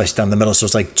horizontal, it's sliced down the middle, so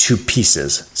it's two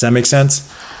pieces. Does that make sense?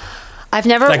 I've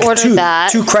never ordered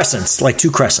that. Two crescents.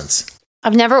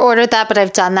 I've never ordered that, but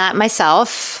I've done that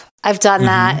myself. I've done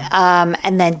that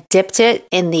and then dipped it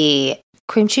in the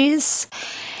cream cheese.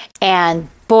 And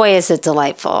boy, is it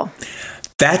delightful.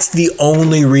 That's the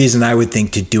only reason I would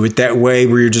think to do it that way,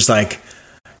 where you're just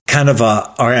kind of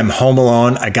I'm home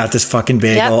alone. I got this fucking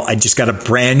bagel. Yep. I just got a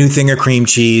brand new thing of cream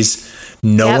cheese.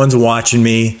 No one's watching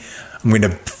me. I'm going to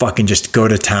fucking just go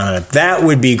to town on it. That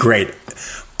would be great.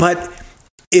 But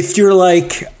if you're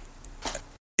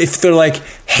if they're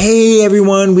hey,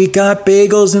 everyone, we got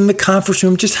bagels in the conference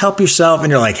room, just help yourself.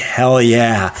 And you're hell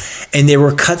yeah. And they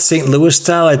were cut St. Louis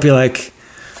style, I'd be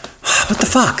what the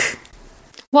fuck?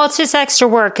 Well, it's just extra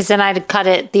work because then I'd cut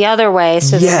it the other way.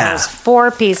 So there's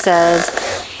 4 pieces.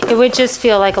 It would just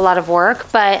feel like a lot of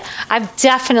work. But I've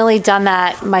definitely done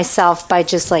that myself by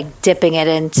just dipping it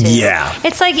into. Yeah.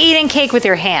 It's like eating cake with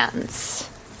your hands.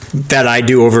 That I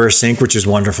do over a sink, which is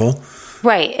wonderful.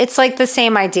 Right. It's the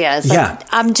same idea. It's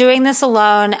I'm doing this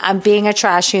alone. I'm being a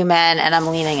trash human and I'm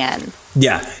leaning in.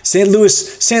 Yeah. St.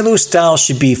 Louis style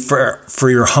should be for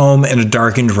your home in a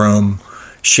darkened room,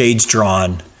 shades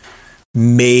drawn,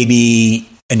 maybe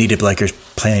Anita Blakers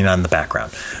playing on the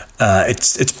background.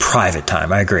 It's private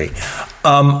time. I agree.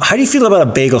 How do you feel about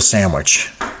a bagel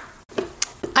sandwich?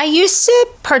 I used to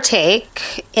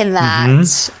partake in that.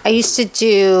 Mm-hmm. I used to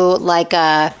do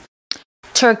a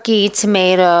turkey,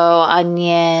 tomato,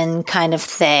 onion kind of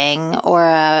thing,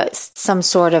 or some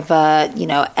sort of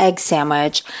egg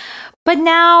sandwich. But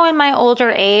now in my older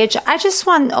age, I just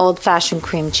want old-fashioned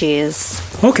cream cheese.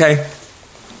 Okay.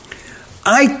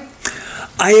 I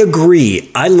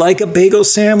agree. I like a bagel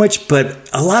sandwich, but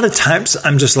a lot of times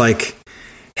I'm just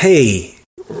hey,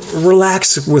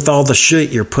 relax with all the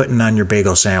shit you're putting on your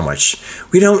bagel sandwich.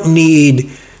 We don't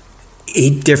need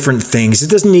 8 different things. It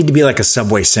doesn't need to be like a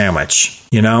Subway sandwich,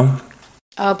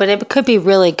 Oh, but it could be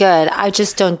really good. I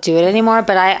just don't do it anymore,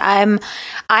 but I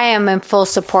am in full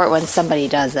support when somebody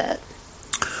does it.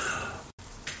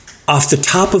 Off the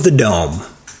top of the dome,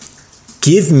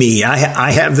 give me,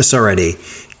 I have this already,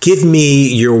 give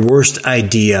me your worst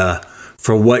idea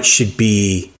for what should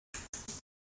be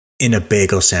in a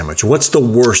bagel sandwich? What's the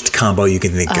worst combo you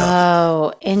can think of?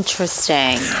 Oh,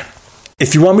 interesting.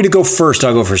 If you want me to go first,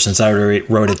 I'll go first since I already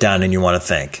wrote it down and you want to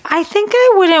think. I think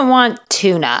I wouldn't want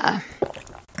tuna.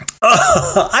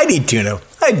 I'd eat tuna.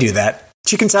 I'd do that.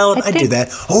 Chicken salad, I'd do that.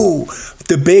 Oh,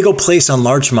 the bagel place on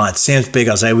Larchmont, Sam's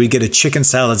Bagels, I would get a chicken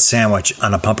salad sandwich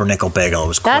on a pumpernickel bagel. It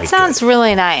was quite That sounds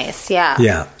really nice. Yeah.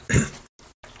 Yeah.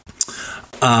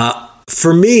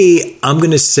 For me, I'm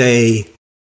going to say,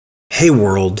 hey,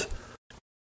 world,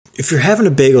 if you're having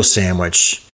a bagel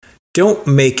sandwich, don't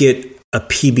make it a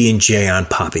PB&J on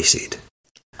poppy seed.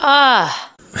 That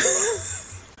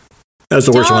was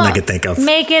the worst one I could think of.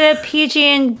 Make it a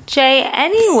PG&J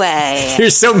anyway. You're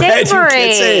so mad you can't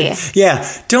say it. Yeah,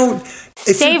 don't.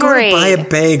 If you're going to buy a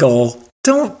bagel,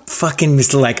 don't fucking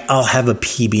like, I'll have a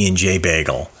PB&J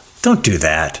bagel. Don't do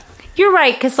that. You're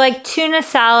right, because like tuna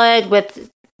salad with,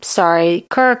 sorry,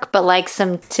 Kirk, but like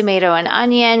some tomato and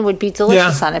onion would be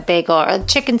delicious on a bagel, or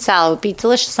chicken salad would be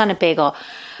delicious on a bagel.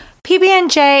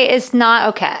 PB&J is not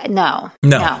okay. No.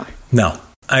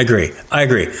 I agree.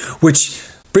 Which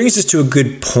brings us to a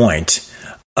good point,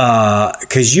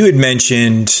 because you had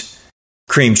mentioned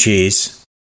cream cheese.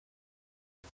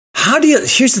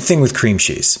 Here's the thing with cream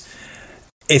cheese.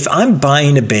 If I'm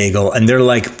buying a bagel and they're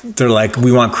like,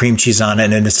 we want cream cheese on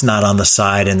it, and it's not on the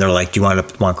side, and they're like, do you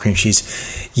want cream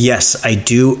cheese? Yes, I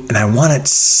do, and I want it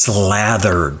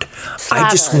slathered. I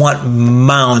just want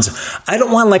mounds. I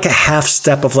don't want like a half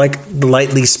step of like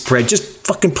lightly spread. Just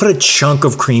fucking put a chunk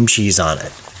of cream cheese on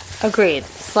it. Agreed.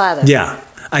 Slathered. Yeah.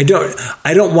 I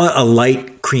don't want a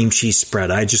light cream cheese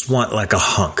spread. I just want like a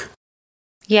hunk.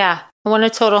 Yeah. I want a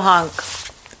total hunk.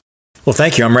 Well,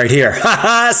 thank you. I'm right here.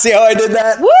 See how I did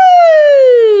that?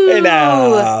 Woo! Hey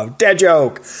now, dad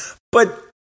joke. But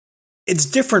it's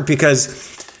different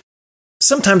because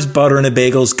sometimes butter in a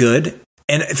bagel is good.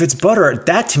 And if it's butter,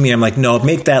 that to me, I'm like, no,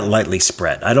 make that lightly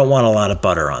spread. I don't want a lot of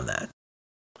butter on that.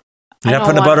 You're not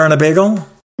putting butter on a bagel?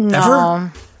 No.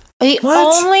 Ever? The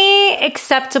only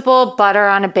acceptable butter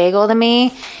on a bagel to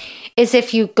me is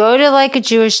if you go to like a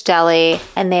Jewish deli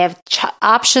and they have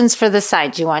options for the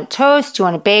side. Do you want toast? Do you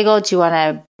want a bagel? Do you want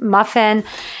a muffin?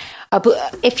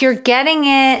 If you're getting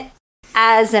it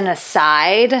as an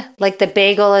aside, like the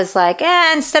bagel is like,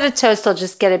 instead of toast, I'll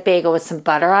just get a bagel with some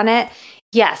butter on it.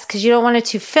 Yes, because you don't want it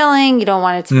too filling. You don't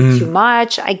want it to be too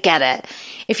much. I get it.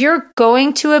 If you're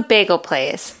going to a bagel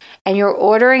place and you're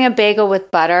ordering a bagel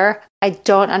with butter, I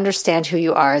don't understand who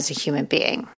you are as a human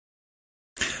being.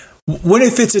 What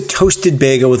if it's a toasted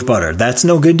bagel with butter? That's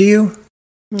no good to you?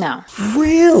 No.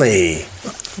 Really? I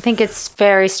think it's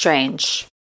very strange.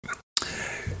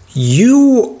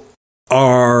 You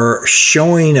are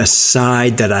showing a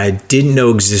side that I didn't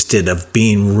know existed of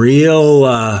being real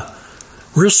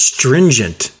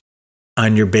stringent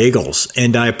on your bagels,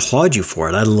 and I applaud you for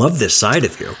it. I love this side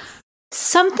of you.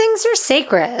 Some things are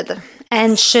sacred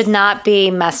and should not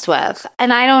be messed with.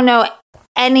 And I don't know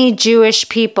any Jewish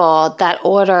people that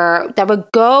would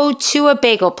go to a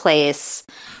bagel place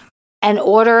and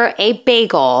order a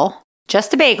bagel,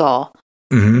 just a bagel,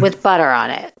 with butter on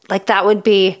it. Like, that would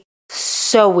be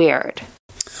so weird.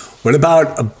 What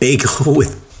about a bagel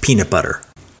with peanut butter?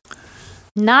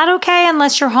 Not okay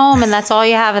unless you're home and that's all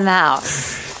you have in the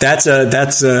house.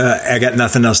 I got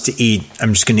nothing else to eat.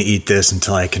 I'm just going to eat this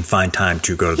until I can find time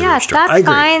to go to the restaurant. Yeah, that's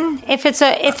fine. If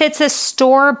it's a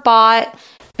store-bought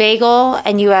bagel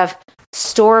and you have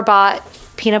store-bought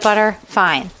peanut butter,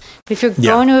 fine. But if you're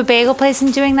going to a bagel place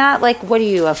and doing that, like, what are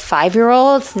you, a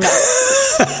 5-year-old? No.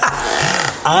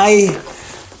 I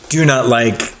do not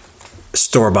like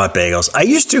store-bought bagels. I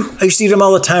used to eat them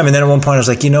all the time, and then at one point I was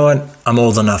like, you know what? I'm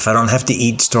old enough. I don't have to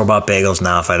eat store-bought bagels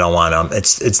now if I don't want them.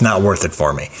 It's not worth it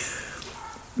for me.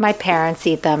 My parents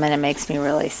eat them, and it makes me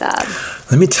really sad.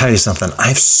 Let me tell you something. I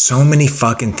have so many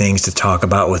fucking things to talk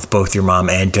about with both your mom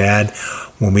and dad.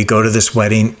 When we go to this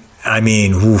wedding, I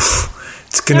mean,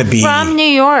 it's going to be... They're from New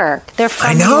York. They're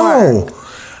from New York. I know.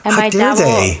 And How dare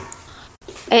they?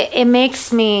 It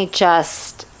makes me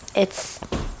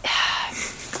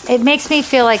it makes me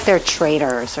feel like they're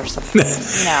traitors or something,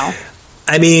 you know?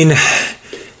 I mean,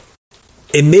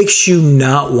 it makes you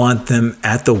not want them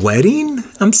at the wedding,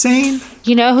 I'm saying?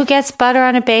 You know who gets butter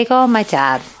on a bagel? My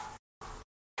dad.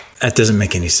 That doesn't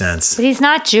make any sense. But he's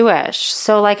not Jewish,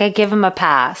 so like I give him a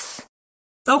pass.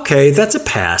 Okay, that's a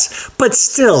pass. But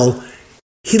still,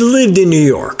 he lived in New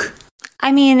York.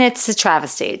 I mean, it's a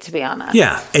travesty, to be honest.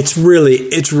 Yeah, it's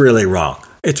really wrong.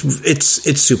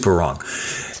 It's super wrong.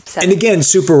 And again,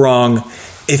 super wrong.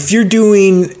 If you're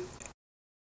doing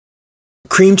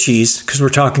cream cheese, because we're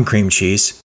talking cream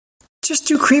cheese, just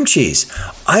do cream cheese.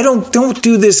 Don't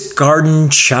do this garden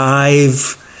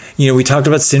chive We talked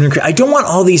about cinnamon cream. I don't want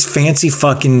all these fancy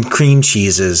fucking cream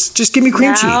cheeses. Just give me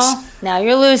cream cheese. Now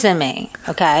you're losing me.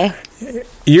 Okay.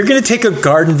 You're going to take a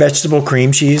garden vegetable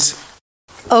cream cheese?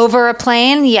 Over a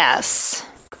plain? Yes.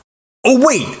 Oh,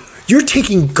 wait. You're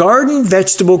taking garden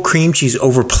vegetable cream cheese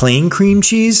over plain cream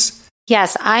cheese?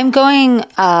 Yes, I'm going with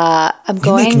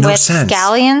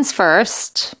scallions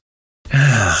first.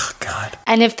 Oh, God.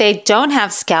 And if they don't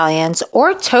have scallions,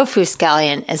 or tofu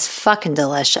scallion is fucking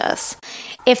delicious.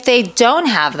 If they don't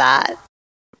have that,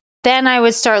 then I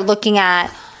would start looking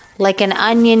at like an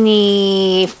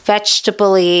oniony,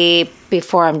 vegetable-y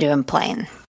before I'm doing plain.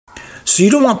 So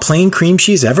you don't want plain cream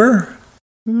cheese ever?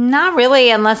 Not really,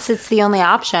 unless it's the only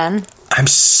option. I'm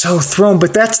so thrown,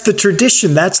 but that's the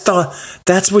tradition. That's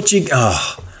what you,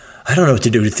 I don't know what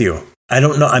to do with you. I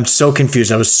don't know. I'm so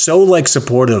confused. I was so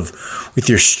supportive with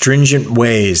your stringent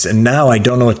ways, and now I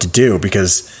don't know what to do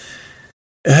because,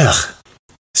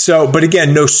 So, but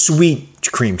again, no sweet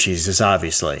cream cheeses,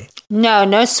 obviously.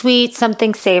 No sweet,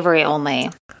 something savory only.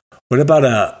 What about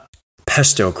a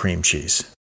pesto cream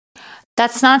cheese?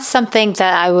 That's not something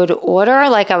that I would order.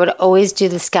 I would always do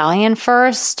the scallion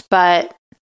first, but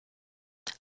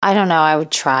I don't know. I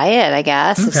would try it, I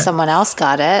guess, if someone else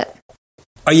got it.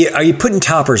 Are you putting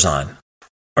toppers on?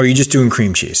 Or are you just doing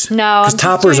cream cheese? No. Because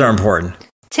toppers are important.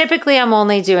 Typically, I'm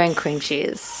only doing cream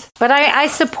cheese. But I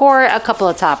support a couple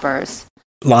of toppers.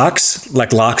 Lox?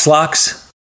 Like lox?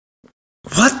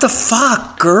 What the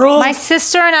fuck, girl? My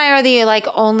sister and I are the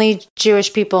only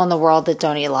Jewish people in the world that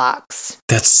don't eat lox.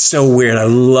 That's so weird. I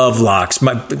love lox.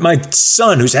 My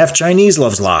son, who's half Chinese,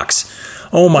 loves lox.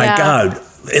 Oh my God.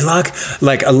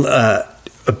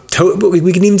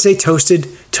 We can even say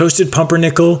toasted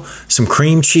pumpernickel, some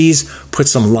cream cheese, put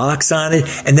some lox on it,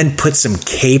 and then put some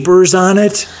capers on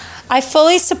it. I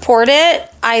fully support it.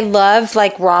 I love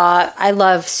I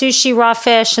love sushi, raw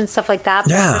fish, and stuff like that.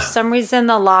 But for some reason,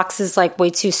 the lox is way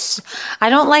too. I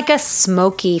don't like a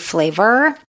smoky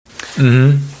flavor.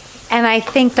 Mm-hmm. And I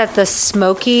think that the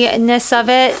smokiness of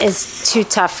it is too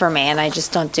tough for me, and I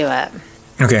just don't do it.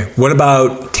 Okay. What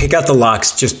about take out the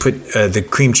lox, just put the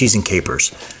cream cheese and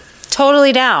capers?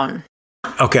 Totally down.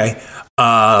 Okay.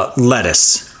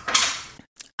 Lettuce.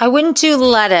 I wouldn't do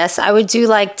lettuce. I would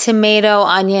do tomato,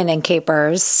 onion, and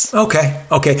capers. Okay.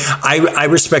 I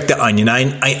respect the onion.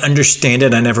 I understand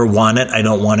it. I never want it. I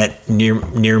don't want it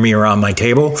near me or on my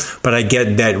table. But I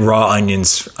get that raw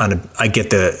onions. I get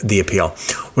the appeal.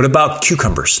 What about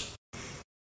cucumbers?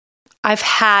 I've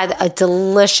had a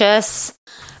delicious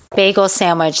bagel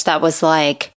sandwich that was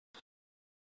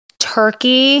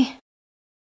turkey,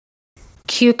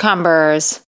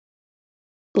 cucumbers,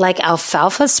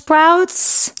 alfalfa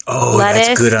sprouts, lettuce,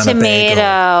 that's good on tomato, a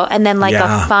bagel. And then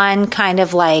a fun kind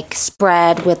of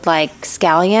spread with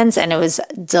scallions, and it was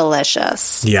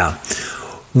delicious. Yeah.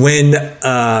 When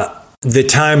the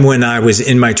time when I was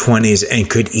in my 20s and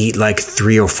could eat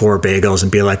 3 or 4 bagels and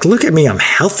be look at me, I'm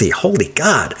healthy. Holy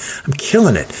God, I'm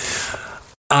killing it.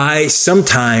 I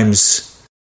sometimes,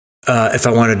 if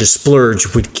I wanted to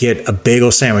splurge, would get a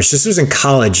bagel sandwich. This was in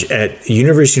college at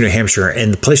University of New Hampshire,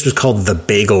 and the place was called The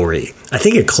Bagelry. I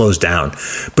think it closed down,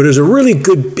 but it was a really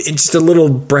good, just a little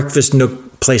breakfast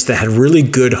nook place that had really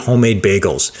good homemade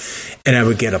bagels. And I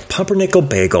would get a pumpernickel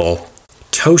bagel,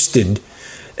 toasted,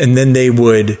 and then they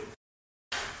would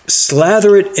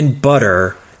slather it in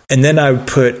butter, and then I would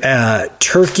put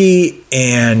turkey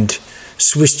and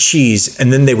Swiss cheese,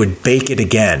 and then they would bake it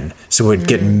again so it would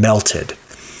get melted.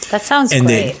 That sounds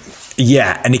great.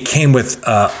 And it came with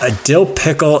a dill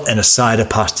pickle and a side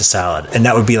of pasta salad, and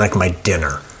that would be my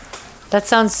dinner. That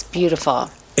sounds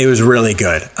beautiful. It was really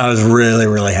good. I was really,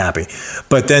 really happy.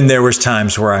 But then there was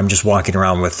times where I'm just walking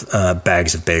around with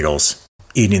bags of bagels,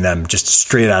 eating them just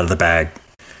straight out of the bag.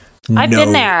 I've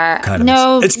been there.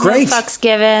 Condiments. It's great. No fucks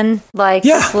given.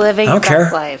 Just living your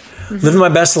best life. Mm-hmm. Living my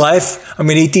best life. I'm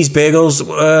going to eat these bagels,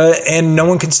 and no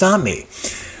one can stop me.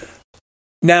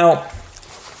 Now,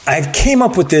 I came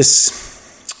up with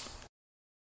this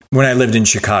when I lived in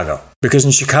Chicago, because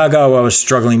in Chicago, I was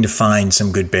struggling to find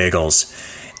some good bagels.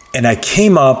 And I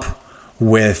came up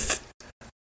with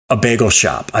a bagel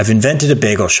shop. I've invented a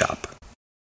bagel shop.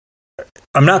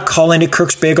 I'm not calling it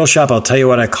Kirk's Bagel Shop. I'll tell you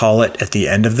what I call it at the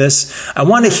end of this. I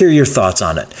want to hear your thoughts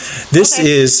on it. This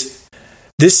is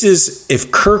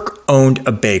if Kirk owned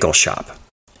a bagel shop.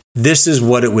 This is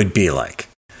what it would be like.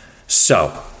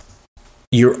 So,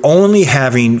 you're only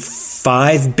having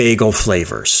 5 bagel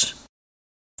flavors.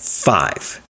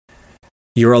 5.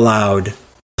 You're allowed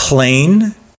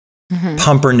plain,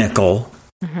 pumpernickel,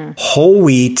 whole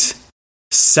wheat,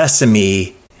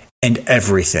 sesame, and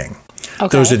everything.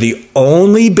 Okay. Those are the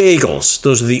only bagels.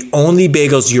 Those are the only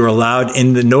bagels you're allowed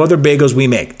in no other bagels we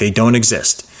make. They don't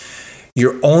exist.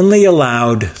 You're only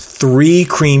allowed 3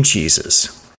 cream cheeses.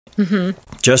 Mm-hmm.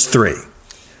 Just 3.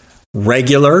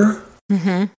 Regular,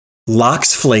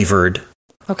 lox flavored,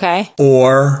 Okay.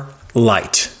 or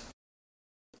light.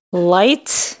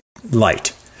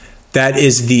 Light. That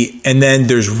is and then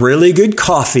there's really good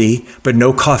coffee, but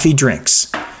no coffee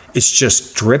drinks. It's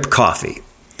just drip coffee.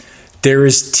 There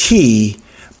is tea,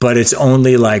 but it's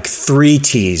only like 3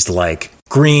 teas, like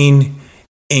green,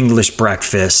 English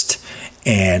breakfast,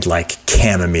 and like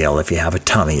chamomile if you have a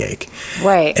tummy ache.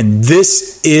 Right. And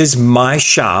this is my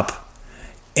shop,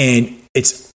 and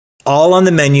it's all on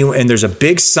the menu, and there's a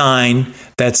big sign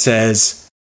that says,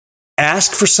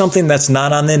 ask for something that's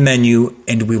not on the menu,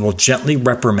 and we will gently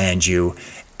reprimand you.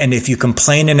 And if you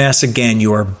complain and ask again,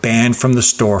 you are banned from the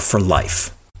store for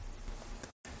life.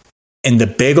 And the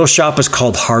bagel shop is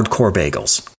called Hardcore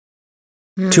Bagels.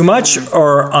 Too much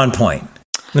or on point?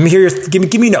 Let me hear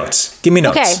give me notes. Give me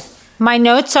notes. Okay. My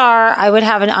notes are I would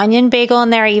have an onion bagel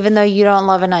in there, even though you don't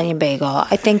love an onion bagel.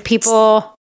 I think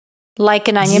people like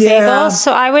an onion bagel.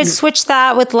 So I would switch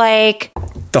that with like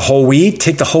the whole wheat.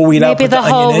 Take the whole wheat out. Maybe the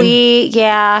whole wheat.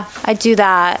 Yeah, I do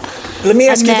that. Let me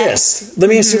ask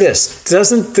you this.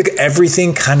 Doesn't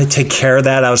everything kind of take care of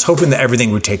that? I was hoping that everything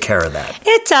would take care of that.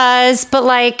 It does, but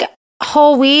like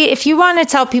whole wheat, if you want to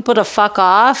tell people to fuck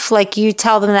off, like you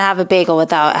tell them to have a bagel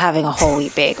without having a whole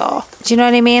wheat bagel. Do you know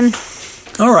what I mean?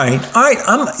 All right.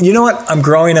 You know what? I'm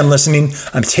growing. I'm listening.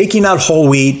 I'm taking out whole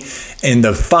wheat and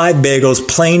the 5 bagels,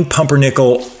 plain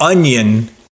pumpernickel, onion,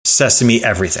 sesame,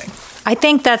 everything. I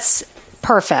think that's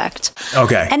perfect.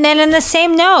 Okay. And then in the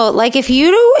same note, like if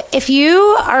you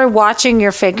are watching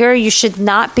your figure, you should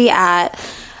not be at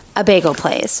a bagel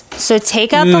place. So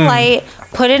take out the light,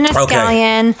 put in a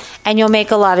scallion, and you'll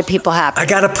make a lot of people happy. I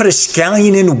got to put a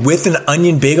scallion in with an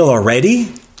onion bagel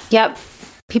already? Yep.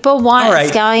 People want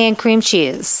scallion cream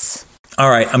cheese. All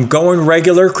right. I'm going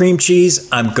regular cream cheese.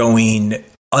 I'm going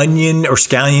onion or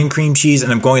scallion cream cheese,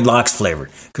 and I'm going lox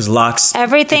flavored because lox.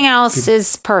 Everything else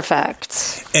is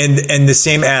perfect. And the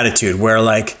same attitude where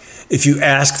like if you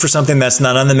ask for something that's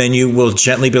not on the menu, we'll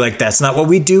gently be like, that's not what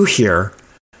we do here.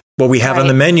 What we have on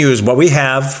the menu is what we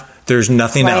have. There's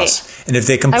nothing else. And if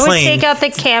they complain, I would take out the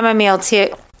chamomile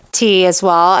tea as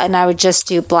well, and I would just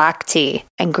do black tea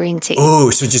and green tea.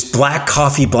 Oh, so just black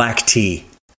coffee, black tea.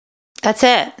 That's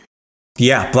it.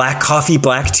 Yeah, black coffee,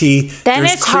 black tea. Then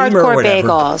it's hardcore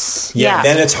bagels. Yeah,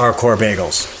 then it's hardcore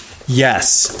bagels.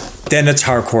 Yes, then it's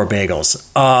hardcore bagels.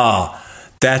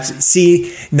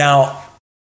 Now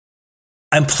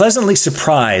I'm pleasantly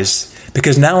surprised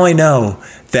because now I know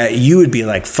that you would be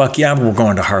like, fuck yeah, we're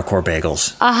going to hardcore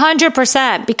bagels.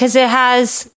 100%, because it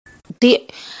has the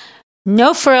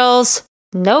no frills,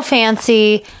 no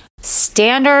fancy,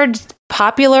 standard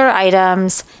popular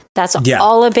items. That's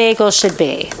all a bagel should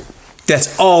be.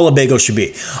 That's all a bagel should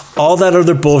be. All that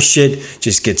other bullshit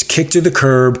just gets kicked to the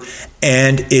curb.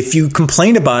 And if you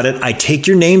complain about it, I take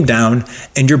your name down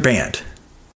and you're banned.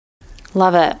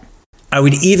 Love it. I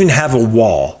would even have a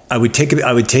wall. I would take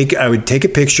a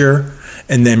picture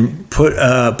and then put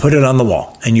it on the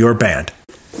wall, and you're banned.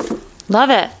 Love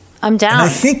it. I'm down. And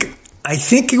I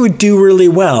think it would do really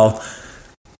well.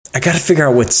 I got to figure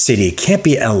out what city. It can't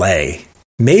be LA.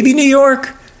 Maybe New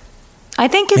York. I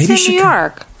think it's in New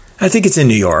York. I think it's in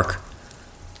New York.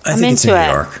 I'm into it.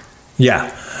 York. Yeah.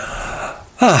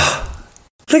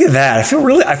 Look at that. I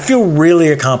feel really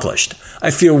accomplished. I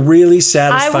feel really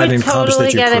satisfied and accomplished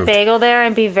that you I would totally get a bagel there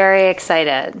and be very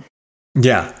excited.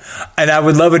 Yeah. And I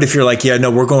would love it if you're like, yeah,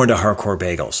 no, we're going to hardcore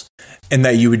bagels. And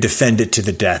that you would defend it to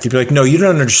the death. You'd be like, no, you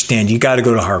don't understand. You got to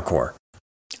go to hardcore.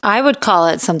 I would call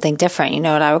it something different. You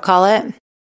know what I would call it?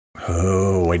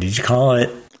 Oh, what did you call it?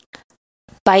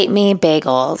 Bite me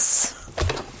bagels.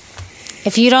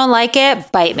 If you don't like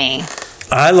it, bite me.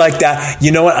 I like that.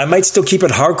 You know what? I might still keep it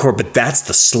hardcore, but that's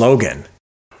the slogan.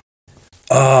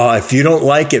 Oh, if you don't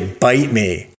like it, bite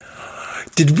me.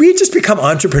 Did we just become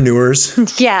entrepreneurs?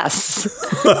 Yes.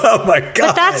 Oh my God.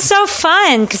 But that's so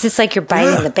fun because it's like you're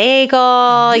biting the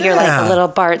bagel. You're like a little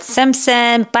Bart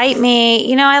Simpson. Bite me.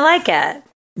 You know, I like it.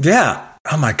 Yeah.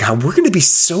 Oh my God. We're going to be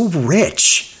so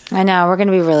rich. I know. We're going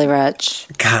to be really rich.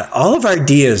 God, all of our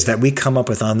ideas that we come up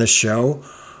with on this show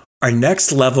are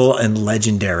next level and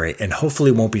legendary and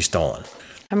hopefully won't be stolen.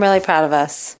 I'm really proud of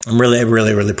us. I'm really,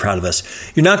 really, really proud of us.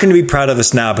 You're not going to be proud of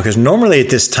us now because normally at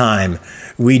this time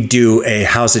we do a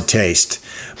How's It Taste.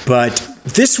 But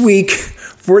this week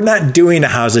we're not doing a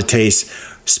How's It Taste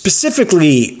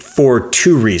specifically for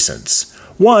 2 reasons.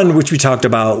 One, which we talked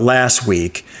about last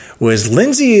week, was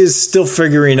Lindsay is still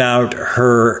figuring out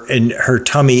her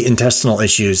tummy intestinal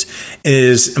issues.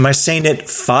 Am I saying it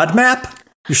FODMAP?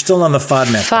 You're still on the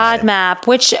FODMAP. FODMAP,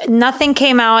 which nothing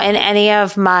came out in any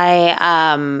of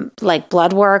my like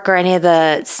blood work or any of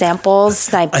the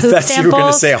samples. My poop I thought samples. you were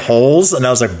going to say holes, and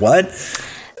I was like, what?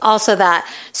 Also that.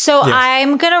 So Yes.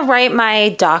 I'm going to write my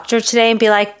doctor today and be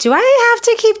like, do I have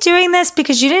to keep doing this?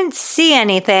 Because you didn't see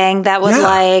anything that would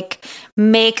like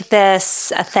make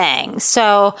this a thing.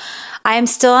 So I'm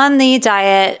still on the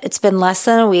diet. It's been less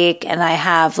than a week and I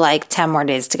have like 10 more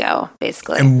days to go,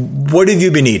 basically. And what have you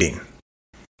been eating?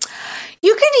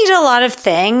 You can eat a lot of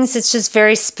things. It's just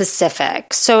very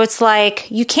specific. So it's like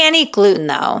you can't eat gluten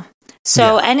though.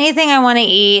 So anything I want to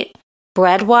eat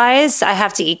bread wise, I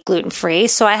have to eat gluten free.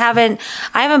 So I haven't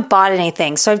bought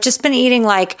anything. So I've just been eating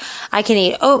like I can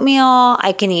eat oatmeal,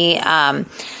 I can eat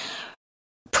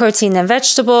protein and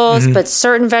vegetables, but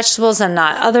certain vegetables and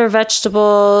not other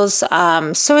vegetables.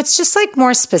 So it's just like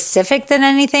more specific than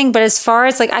anything. But as far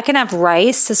as like I can have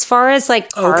rice, as far as like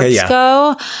carbs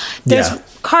go, there's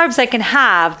carbs I can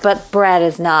have, but bread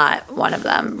is not one of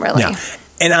them really. Yeah.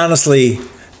 And honestly,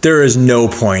 there is no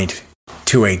point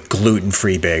to a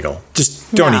gluten-free bagel.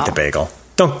 Just don't eat the bagel.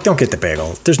 Don't get the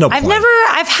bagel. There's no point.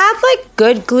 I've had like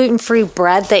good gluten-free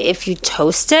bread that if you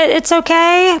toast it, it's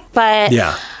okay. But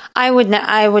I would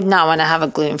not want to have a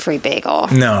gluten-free bagel.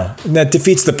 No, that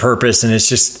defeats the purpose, and it's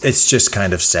just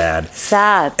kind of sad.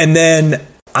 Sad. And then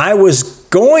I was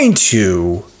going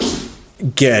to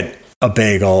get a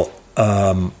bagel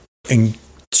and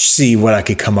see what I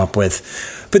could come up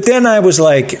with, but then I was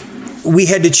like, we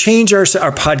had to change our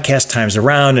podcast times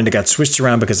around, and it got switched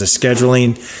around because of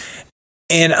scheduling.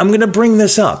 And I'm going to bring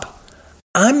this up.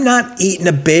 I'm not eating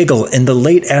a bagel in the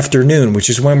late afternoon, which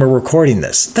is when we're recording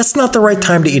this. That's not the right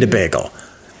time to eat a bagel.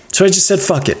 So I just said,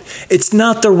 fuck it. It's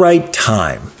not the right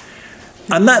time.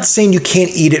 I'm not saying you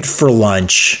can't eat it for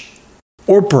lunch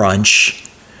or brunch,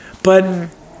 but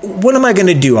what am I going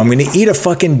to do? I'm going to eat a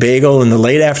fucking bagel in the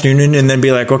late afternoon and then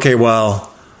be like, okay,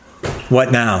 well,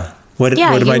 what now? What you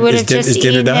would have just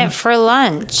eaten done? it for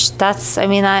lunch.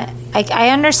 I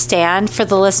understand. For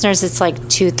the listeners, it's like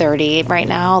 2:30 right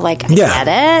now. Like, I get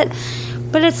it.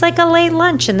 But it's like a late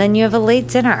lunch, and then you have a late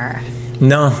dinner.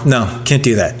 No, can't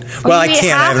do that. Well, I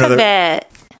can't. I have another. Of it.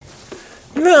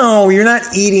 No, you're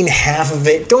not eating half of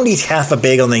it. Don't eat half a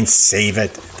bagel and then save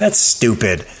it. That's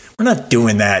stupid. We're not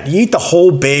doing that. You eat the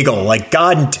whole bagel like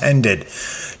God intended.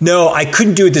 No, I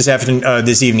couldn't do it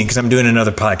this evening because I'm doing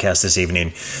another podcast this evening.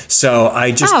 So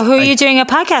I just... Oh, who are you doing a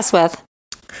podcast with?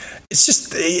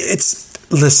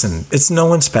 Listen, it's no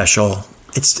one special.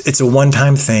 It's a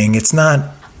one-time thing. Who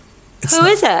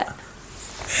is it?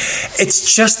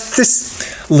 It's just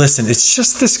this... Listen, it's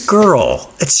just this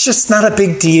girl. It's just not a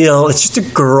big deal. It's just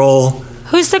a girl.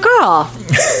 Who's the girl?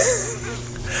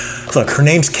 Look, her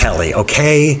name's Kelly,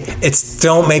 okay?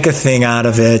 Don't make a thing out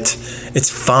of it.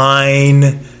 It's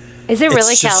fine. Is it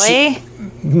really Kelly?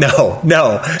 No.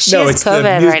 She has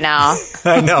COVID right now.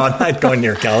 I know. I'm not going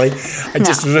near Kelly. I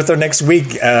just was with her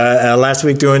last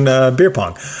week doing beer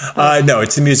pong. No,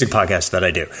 it's the music podcast that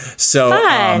I do. So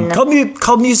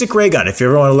called Music Ray Gun. If you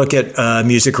ever want to look at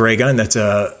Music Ray Gun, that's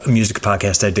a music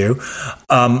podcast I do.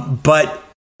 But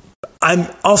I'm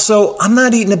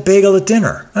not eating a bagel at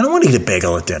dinner. I don't want to eat a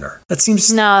bagel at dinner. That seems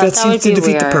to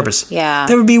defeat the purpose. Yeah.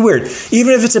 That would be weird.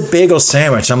 Even if it's a bagel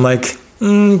sandwich, I'm like,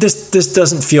 this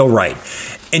doesn't feel right.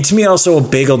 And to me, also, a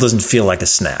bagel doesn't feel like a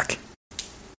snack.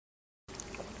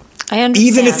 I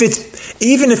understand.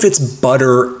 Even if it's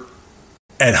butter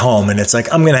at home, and it's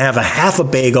like I'm going to have a half a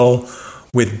bagel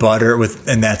with butter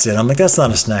and that's it. I'm like, that's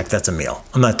not a snack. That's a meal.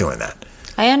 I'm not doing that.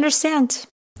 I understand.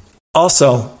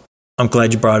 Also, I'm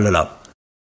glad you brought it up.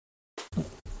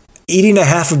 Eating a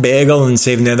half a bagel and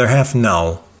saving the other half?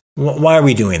 No. Why are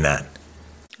we doing that?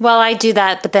 Well, I do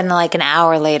that, but then like an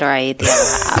hour later, I eat the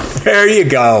other half. There you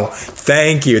go.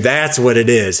 Thank you. That's what it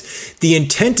is. The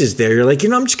intent is there. You're like,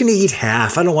 I'm just going to eat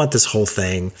half. I don't want this whole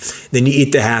thing. Then you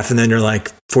eat the half, and then you're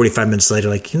like 45 minutes later,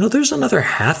 like, there's another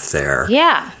half there.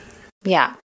 Yeah.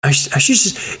 I should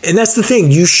just, and that's the thing.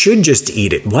 You should just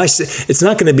eat it. Why? It's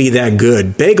not going to be that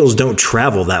good. Bagels don't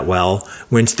travel that well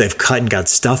once they've cut and got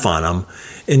stuff on them.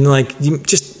 And like, you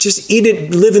just eat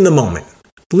it. Live in the moment.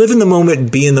 Live in the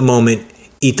moment. Be in the moment.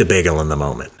 Eat the bagel in the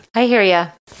moment. I hear you.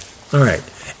 All right.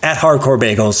 At Hardcore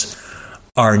Bagels,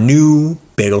 our new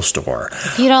bagel store.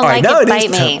 If you don't like it,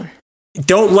 bite me.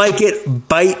 Don't like it,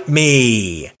 bite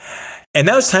me. And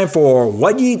now it's time for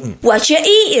What You Eatin'. What You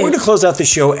Eatin'. We're going to close out the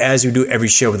show as we do every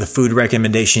show with a food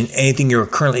recommendation, anything you're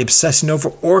currently obsessing over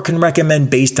or can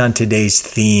recommend based on today's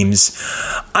themes.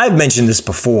 I've mentioned this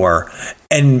before,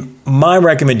 and my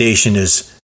recommendation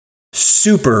is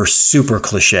super, super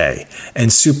cliche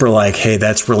and super like, hey,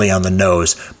 that's really on the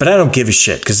nose. But I don't give a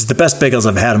shit because it's the best bagels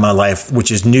I've had in my life,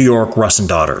 which is New York Russ and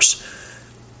Daughters.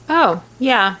 Oh,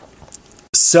 yeah.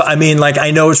 So, I mean, like,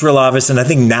 I know it's real obvious. And I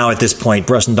think now at this point,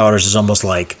 Russ and Daughters is almost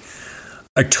like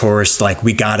a tourist. Like,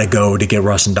 we got to go to get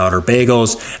Russ and Daughter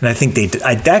bagels. And I think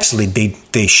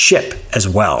they ship as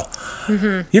well.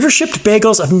 Mm-hmm. You ever shipped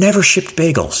bagels? I've never shipped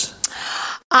bagels.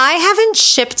 I haven't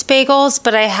shipped bagels,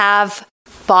 but I have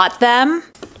bought them.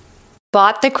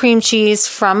 Bought the cream cheese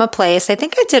from a place. I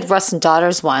think I did Russ and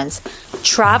Daughters once.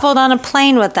 Traveled on a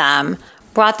plane with them.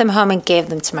 Brought them home and gave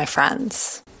them to my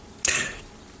friends.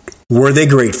 Were they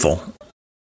grateful?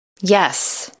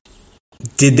 Yes.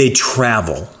 Did they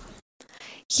travel?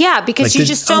 Yeah, because you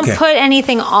just don't put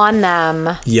anything on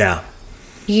them. Yeah.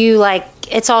 You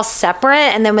it's all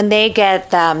separate. And then when they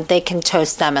get them, they can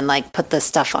toast them and put the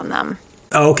stuff on them.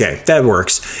 Oh, okay, that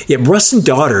works. Yeah, Russ and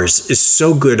Daughters is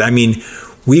so good. I mean,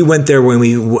 we went there when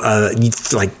we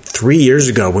 3 years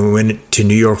ago when we went to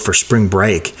New York for spring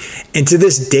break, and to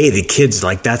this day, the kids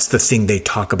that's the thing they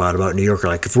talk about New York.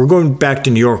 Like, if we're going back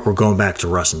to New York, we're going back to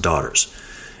Russ and Daughters.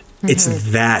 Mm-hmm.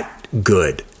 It's that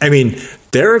good. I mean,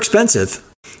 they're expensive.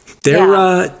 They're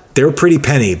a pretty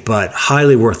penny, but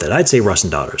highly worth it. I'd say Russ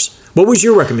and Daughters. What was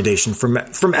your recommendation from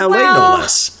LA, no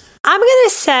less? I'm gonna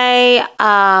say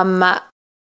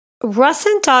Russ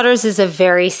and Daughters is a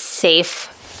very safe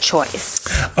choice.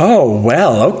 Oh,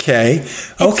 well, okay.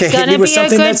 Okay, hit me with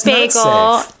something that's not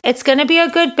safe. It's going to be a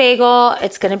good bagel.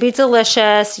 It's going to be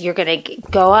delicious. You're going to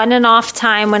go on and off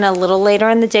time when a little later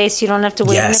in the day so you don't have to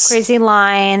wait in a crazy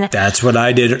line. That's what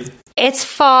I did. It's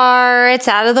far. It's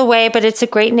out of the way, but it's a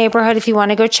great neighborhood if you want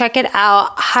to go check it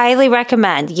out. Highly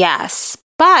recommend, yes.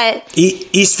 But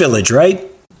East Village, right?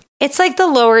 It's like the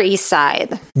Lower East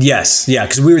Side. Yes, yeah,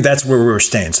 because that's where we were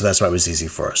staying, so that's why it was easy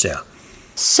for us, yeah.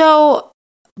 So,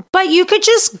 but you could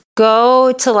just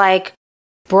go to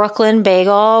Brooklyn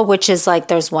Bagel, which is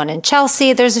there's one in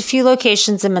Chelsea. There's a few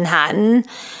locations in Manhattan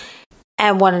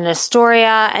and one in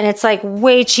Astoria. And it's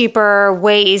way cheaper,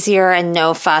 way easier, and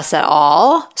no fuss at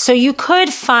all. So you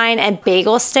could find, and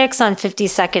Bagel Sticks on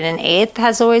 52nd and 8th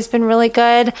has always been really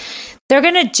good. They're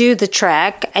going to do the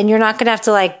trick, and you're not going to have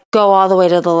to go all the way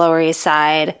to the Lower East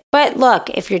Side. But look,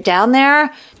 if you're down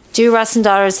there, do Russ and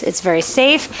Daughters. It's very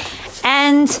safe.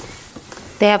 And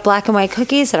they have black and white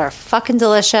cookies that are fucking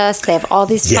delicious. They have all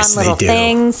these fun little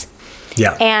things.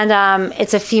 Yeah. And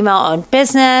it's a female-owned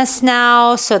business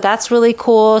now, so that's really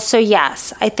cool. So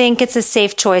yes, I think it's a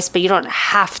safe choice, but you don't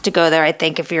have to go there, I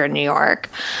think, if you're in New York.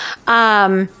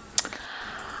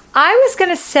 I was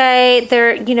going to say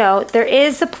there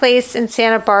is a place in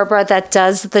Santa Barbara that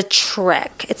does the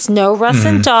trick. It's no Russ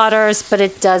and Daughters, but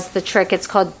it does the trick. It's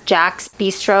called Jack's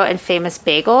Bistro and Famous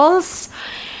Bagels.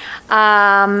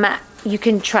 You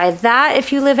can try that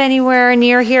if you live anywhere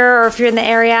near here or if you're in the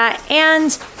area.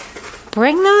 And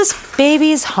bring those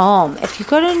babies home. If you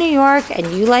go to New York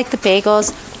and you like the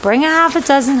bagels, bring a half a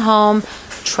dozen home.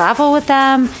 Travel with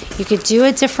them. You could do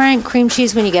a different cream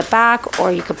cheese when you get back,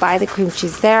 or you could buy the cream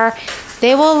cheese there.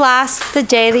 They will last the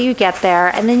day that you get there,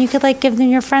 and then you could give them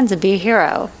to your friends and be a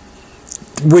hero.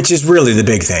 Which is really the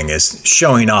big thing, is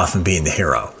showing off and being the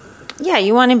hero. Yeah,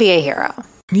 you want to be a hero.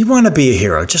 You want to be a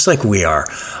hero, just like we are.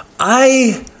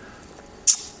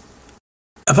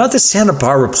 About the Santa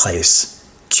Barbara place,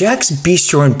 Jack's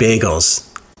Bistro and Bagels.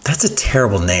 That's a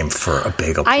terrible name for a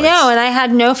bagel place. I know, and I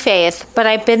had no faith, but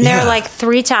I've been there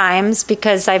 3 times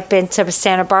because I've been to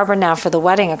Santa Barbara now for the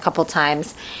wedding a couple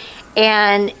times.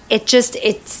 And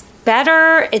it's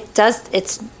better.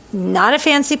 It's not a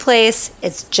fancy place.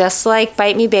 It's just like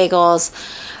Bite Me Bagels,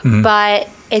 but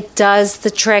it does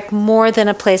the trick more than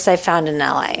a place I found in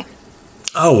LA.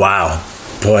 Oh, wow.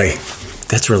 Boy,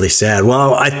 that's really sad.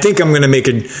 Well, I think I'm going to make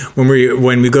it when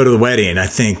we go to the wedding. I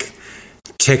think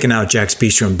checking out Jack's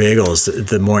Bistro and Bagels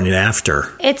the morning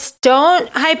after. Don't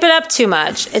hype it up too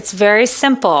much. It's very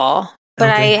simple, but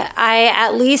I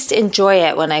at least enjoy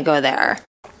it when I go there.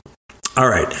 All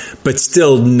right, but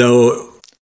still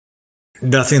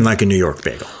nothing like a New York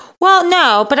bagel. Well,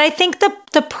 no, but I think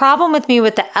the problem with me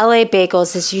with the LA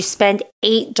bagels is you spend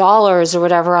 $8 or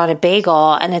whatever on a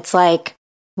bagel, and it's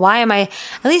why am I?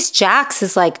 At least Jack's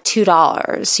is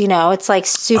 $2. It's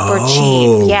super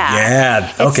cheap.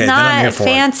 Yeah. Okay. It's not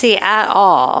fancy at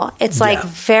all. It's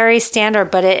very standard,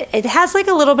 but it has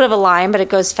a little bit of a line, but it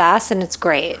goes fast and it's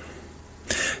great.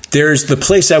 There's the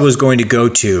place I was going to go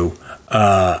to.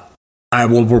 I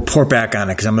will report back on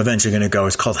it because I'm eventually going to go.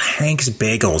 It's called Hank's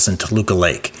Bagels in Toluca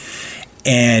Lake,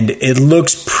 and it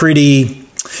looks pretty.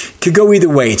 Could go either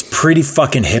way. It's pretty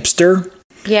fucking hipster.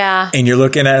 Yeah. And you're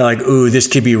looking at it like, ooh, this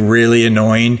could be really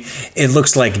annoying. It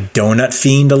looks like Donut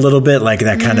Fiend a little bit, like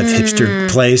that kind of hipster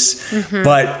place.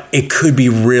 But it could be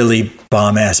really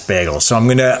bomb-ass bagel. So I'm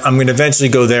gonna eventually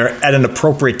go there at an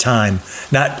appropriate time,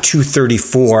 not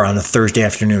 2:34 on a Thursday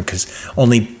afternoon, because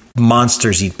only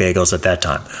monsters eat bagels at that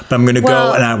time. But I'm going to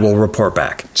go and I will report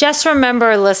back. Just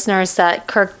remember, listeners, that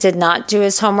Kirk did not do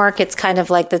his homework. It's kind of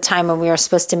like the time when we were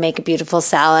supposed to make a beautiful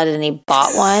salad and he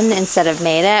bought one instead of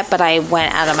made it. But I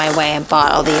went out of my way and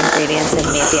bought all the ingredients and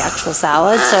made the actual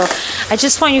salad. So I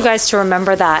just want you guys to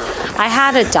remember that. I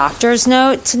had a doctor's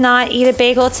note to not eat a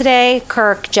bagel today.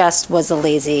 Kirk just was a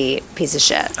lazy piece of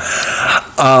shit.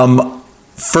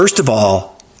 First of all,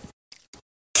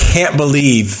 can't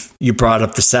believe you brought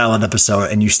up the salad episode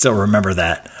and you still remember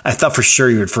that. I thought for sure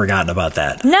you had forgotten about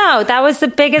that. No, that was the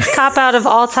biggest cop-out of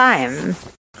all time.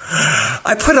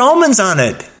 I put almonds on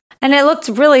it. And it looked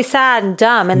really sad and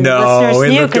dumb, and the listeners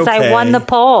knew because I won the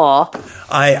poll.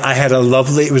 I had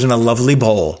it was in a lovely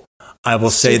bowl. I will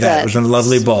say that. It was in a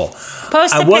lovely bowl.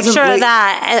 Post a picture of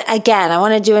that. Again, I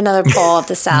want to do another poll of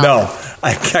the salad. No,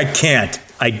 I can't.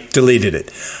 I deleted it.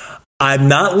 I'm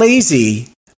not lazy.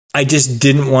 I just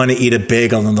didn't want to eat a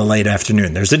bagel in the late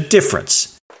afternoon. There's a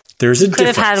difference. You could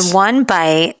have had one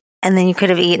bite, and then you could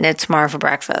have eaten it tomorrow for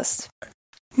breakfast.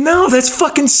 No, that's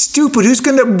fucking stupid. Who's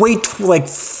going to wait like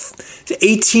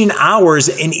 18 hours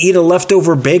and eat a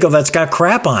leftover bagel that's got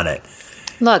crap on it?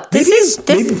 Look, this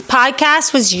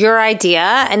podcast was your idea,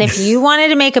 and if you wanted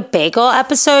to make a bagel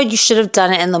episode, you should have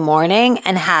done it in the morning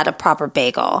and had a proper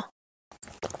bagel.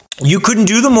 You couldn't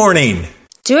do the morning.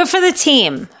 Do it for the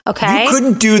team, okay? You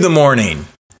couldn't do the morning.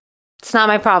 It's not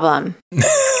my problem.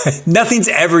 Nothing's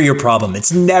ever your problem.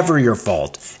 It's never your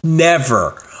fault.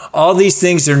 Never. All these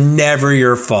things are never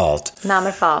your fault. Not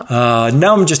my fault.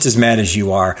 Now I'm just as mad as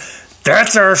you are.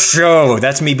 That's our show.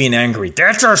 That's me being angry.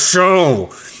 That's our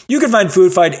show. You can find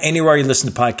Food Fight anywhere you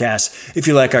listen to podcasts. If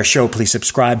you like our show, please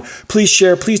subscribe. Please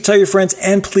share. Please tell your friends.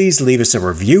 And please leave us a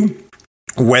review.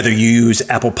 Whether you use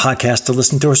Apple Podcasts to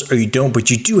listen to us or you don't, but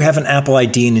you do have an Apple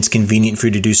ID and it's convenient for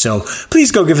you to do so,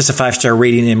 please go give us a 5-star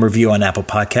rating and review on Apple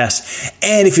Podcasts.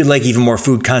 And if you'd like even more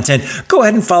food content, go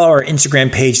ahead and follow our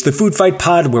Instagram page, The Food Fight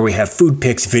Pod, where we have food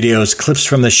pics, videos, clips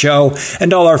from the show,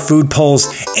 and all our food polls.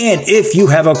 And if you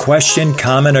have a question,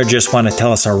 comment, or just want to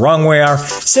tell us how wrong we are,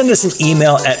 send us an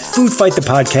email at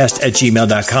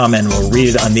foodfightthepodcast@gmail.com and we'll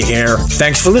read it on the air.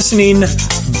 Thanks for listening.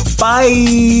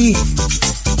 Bye.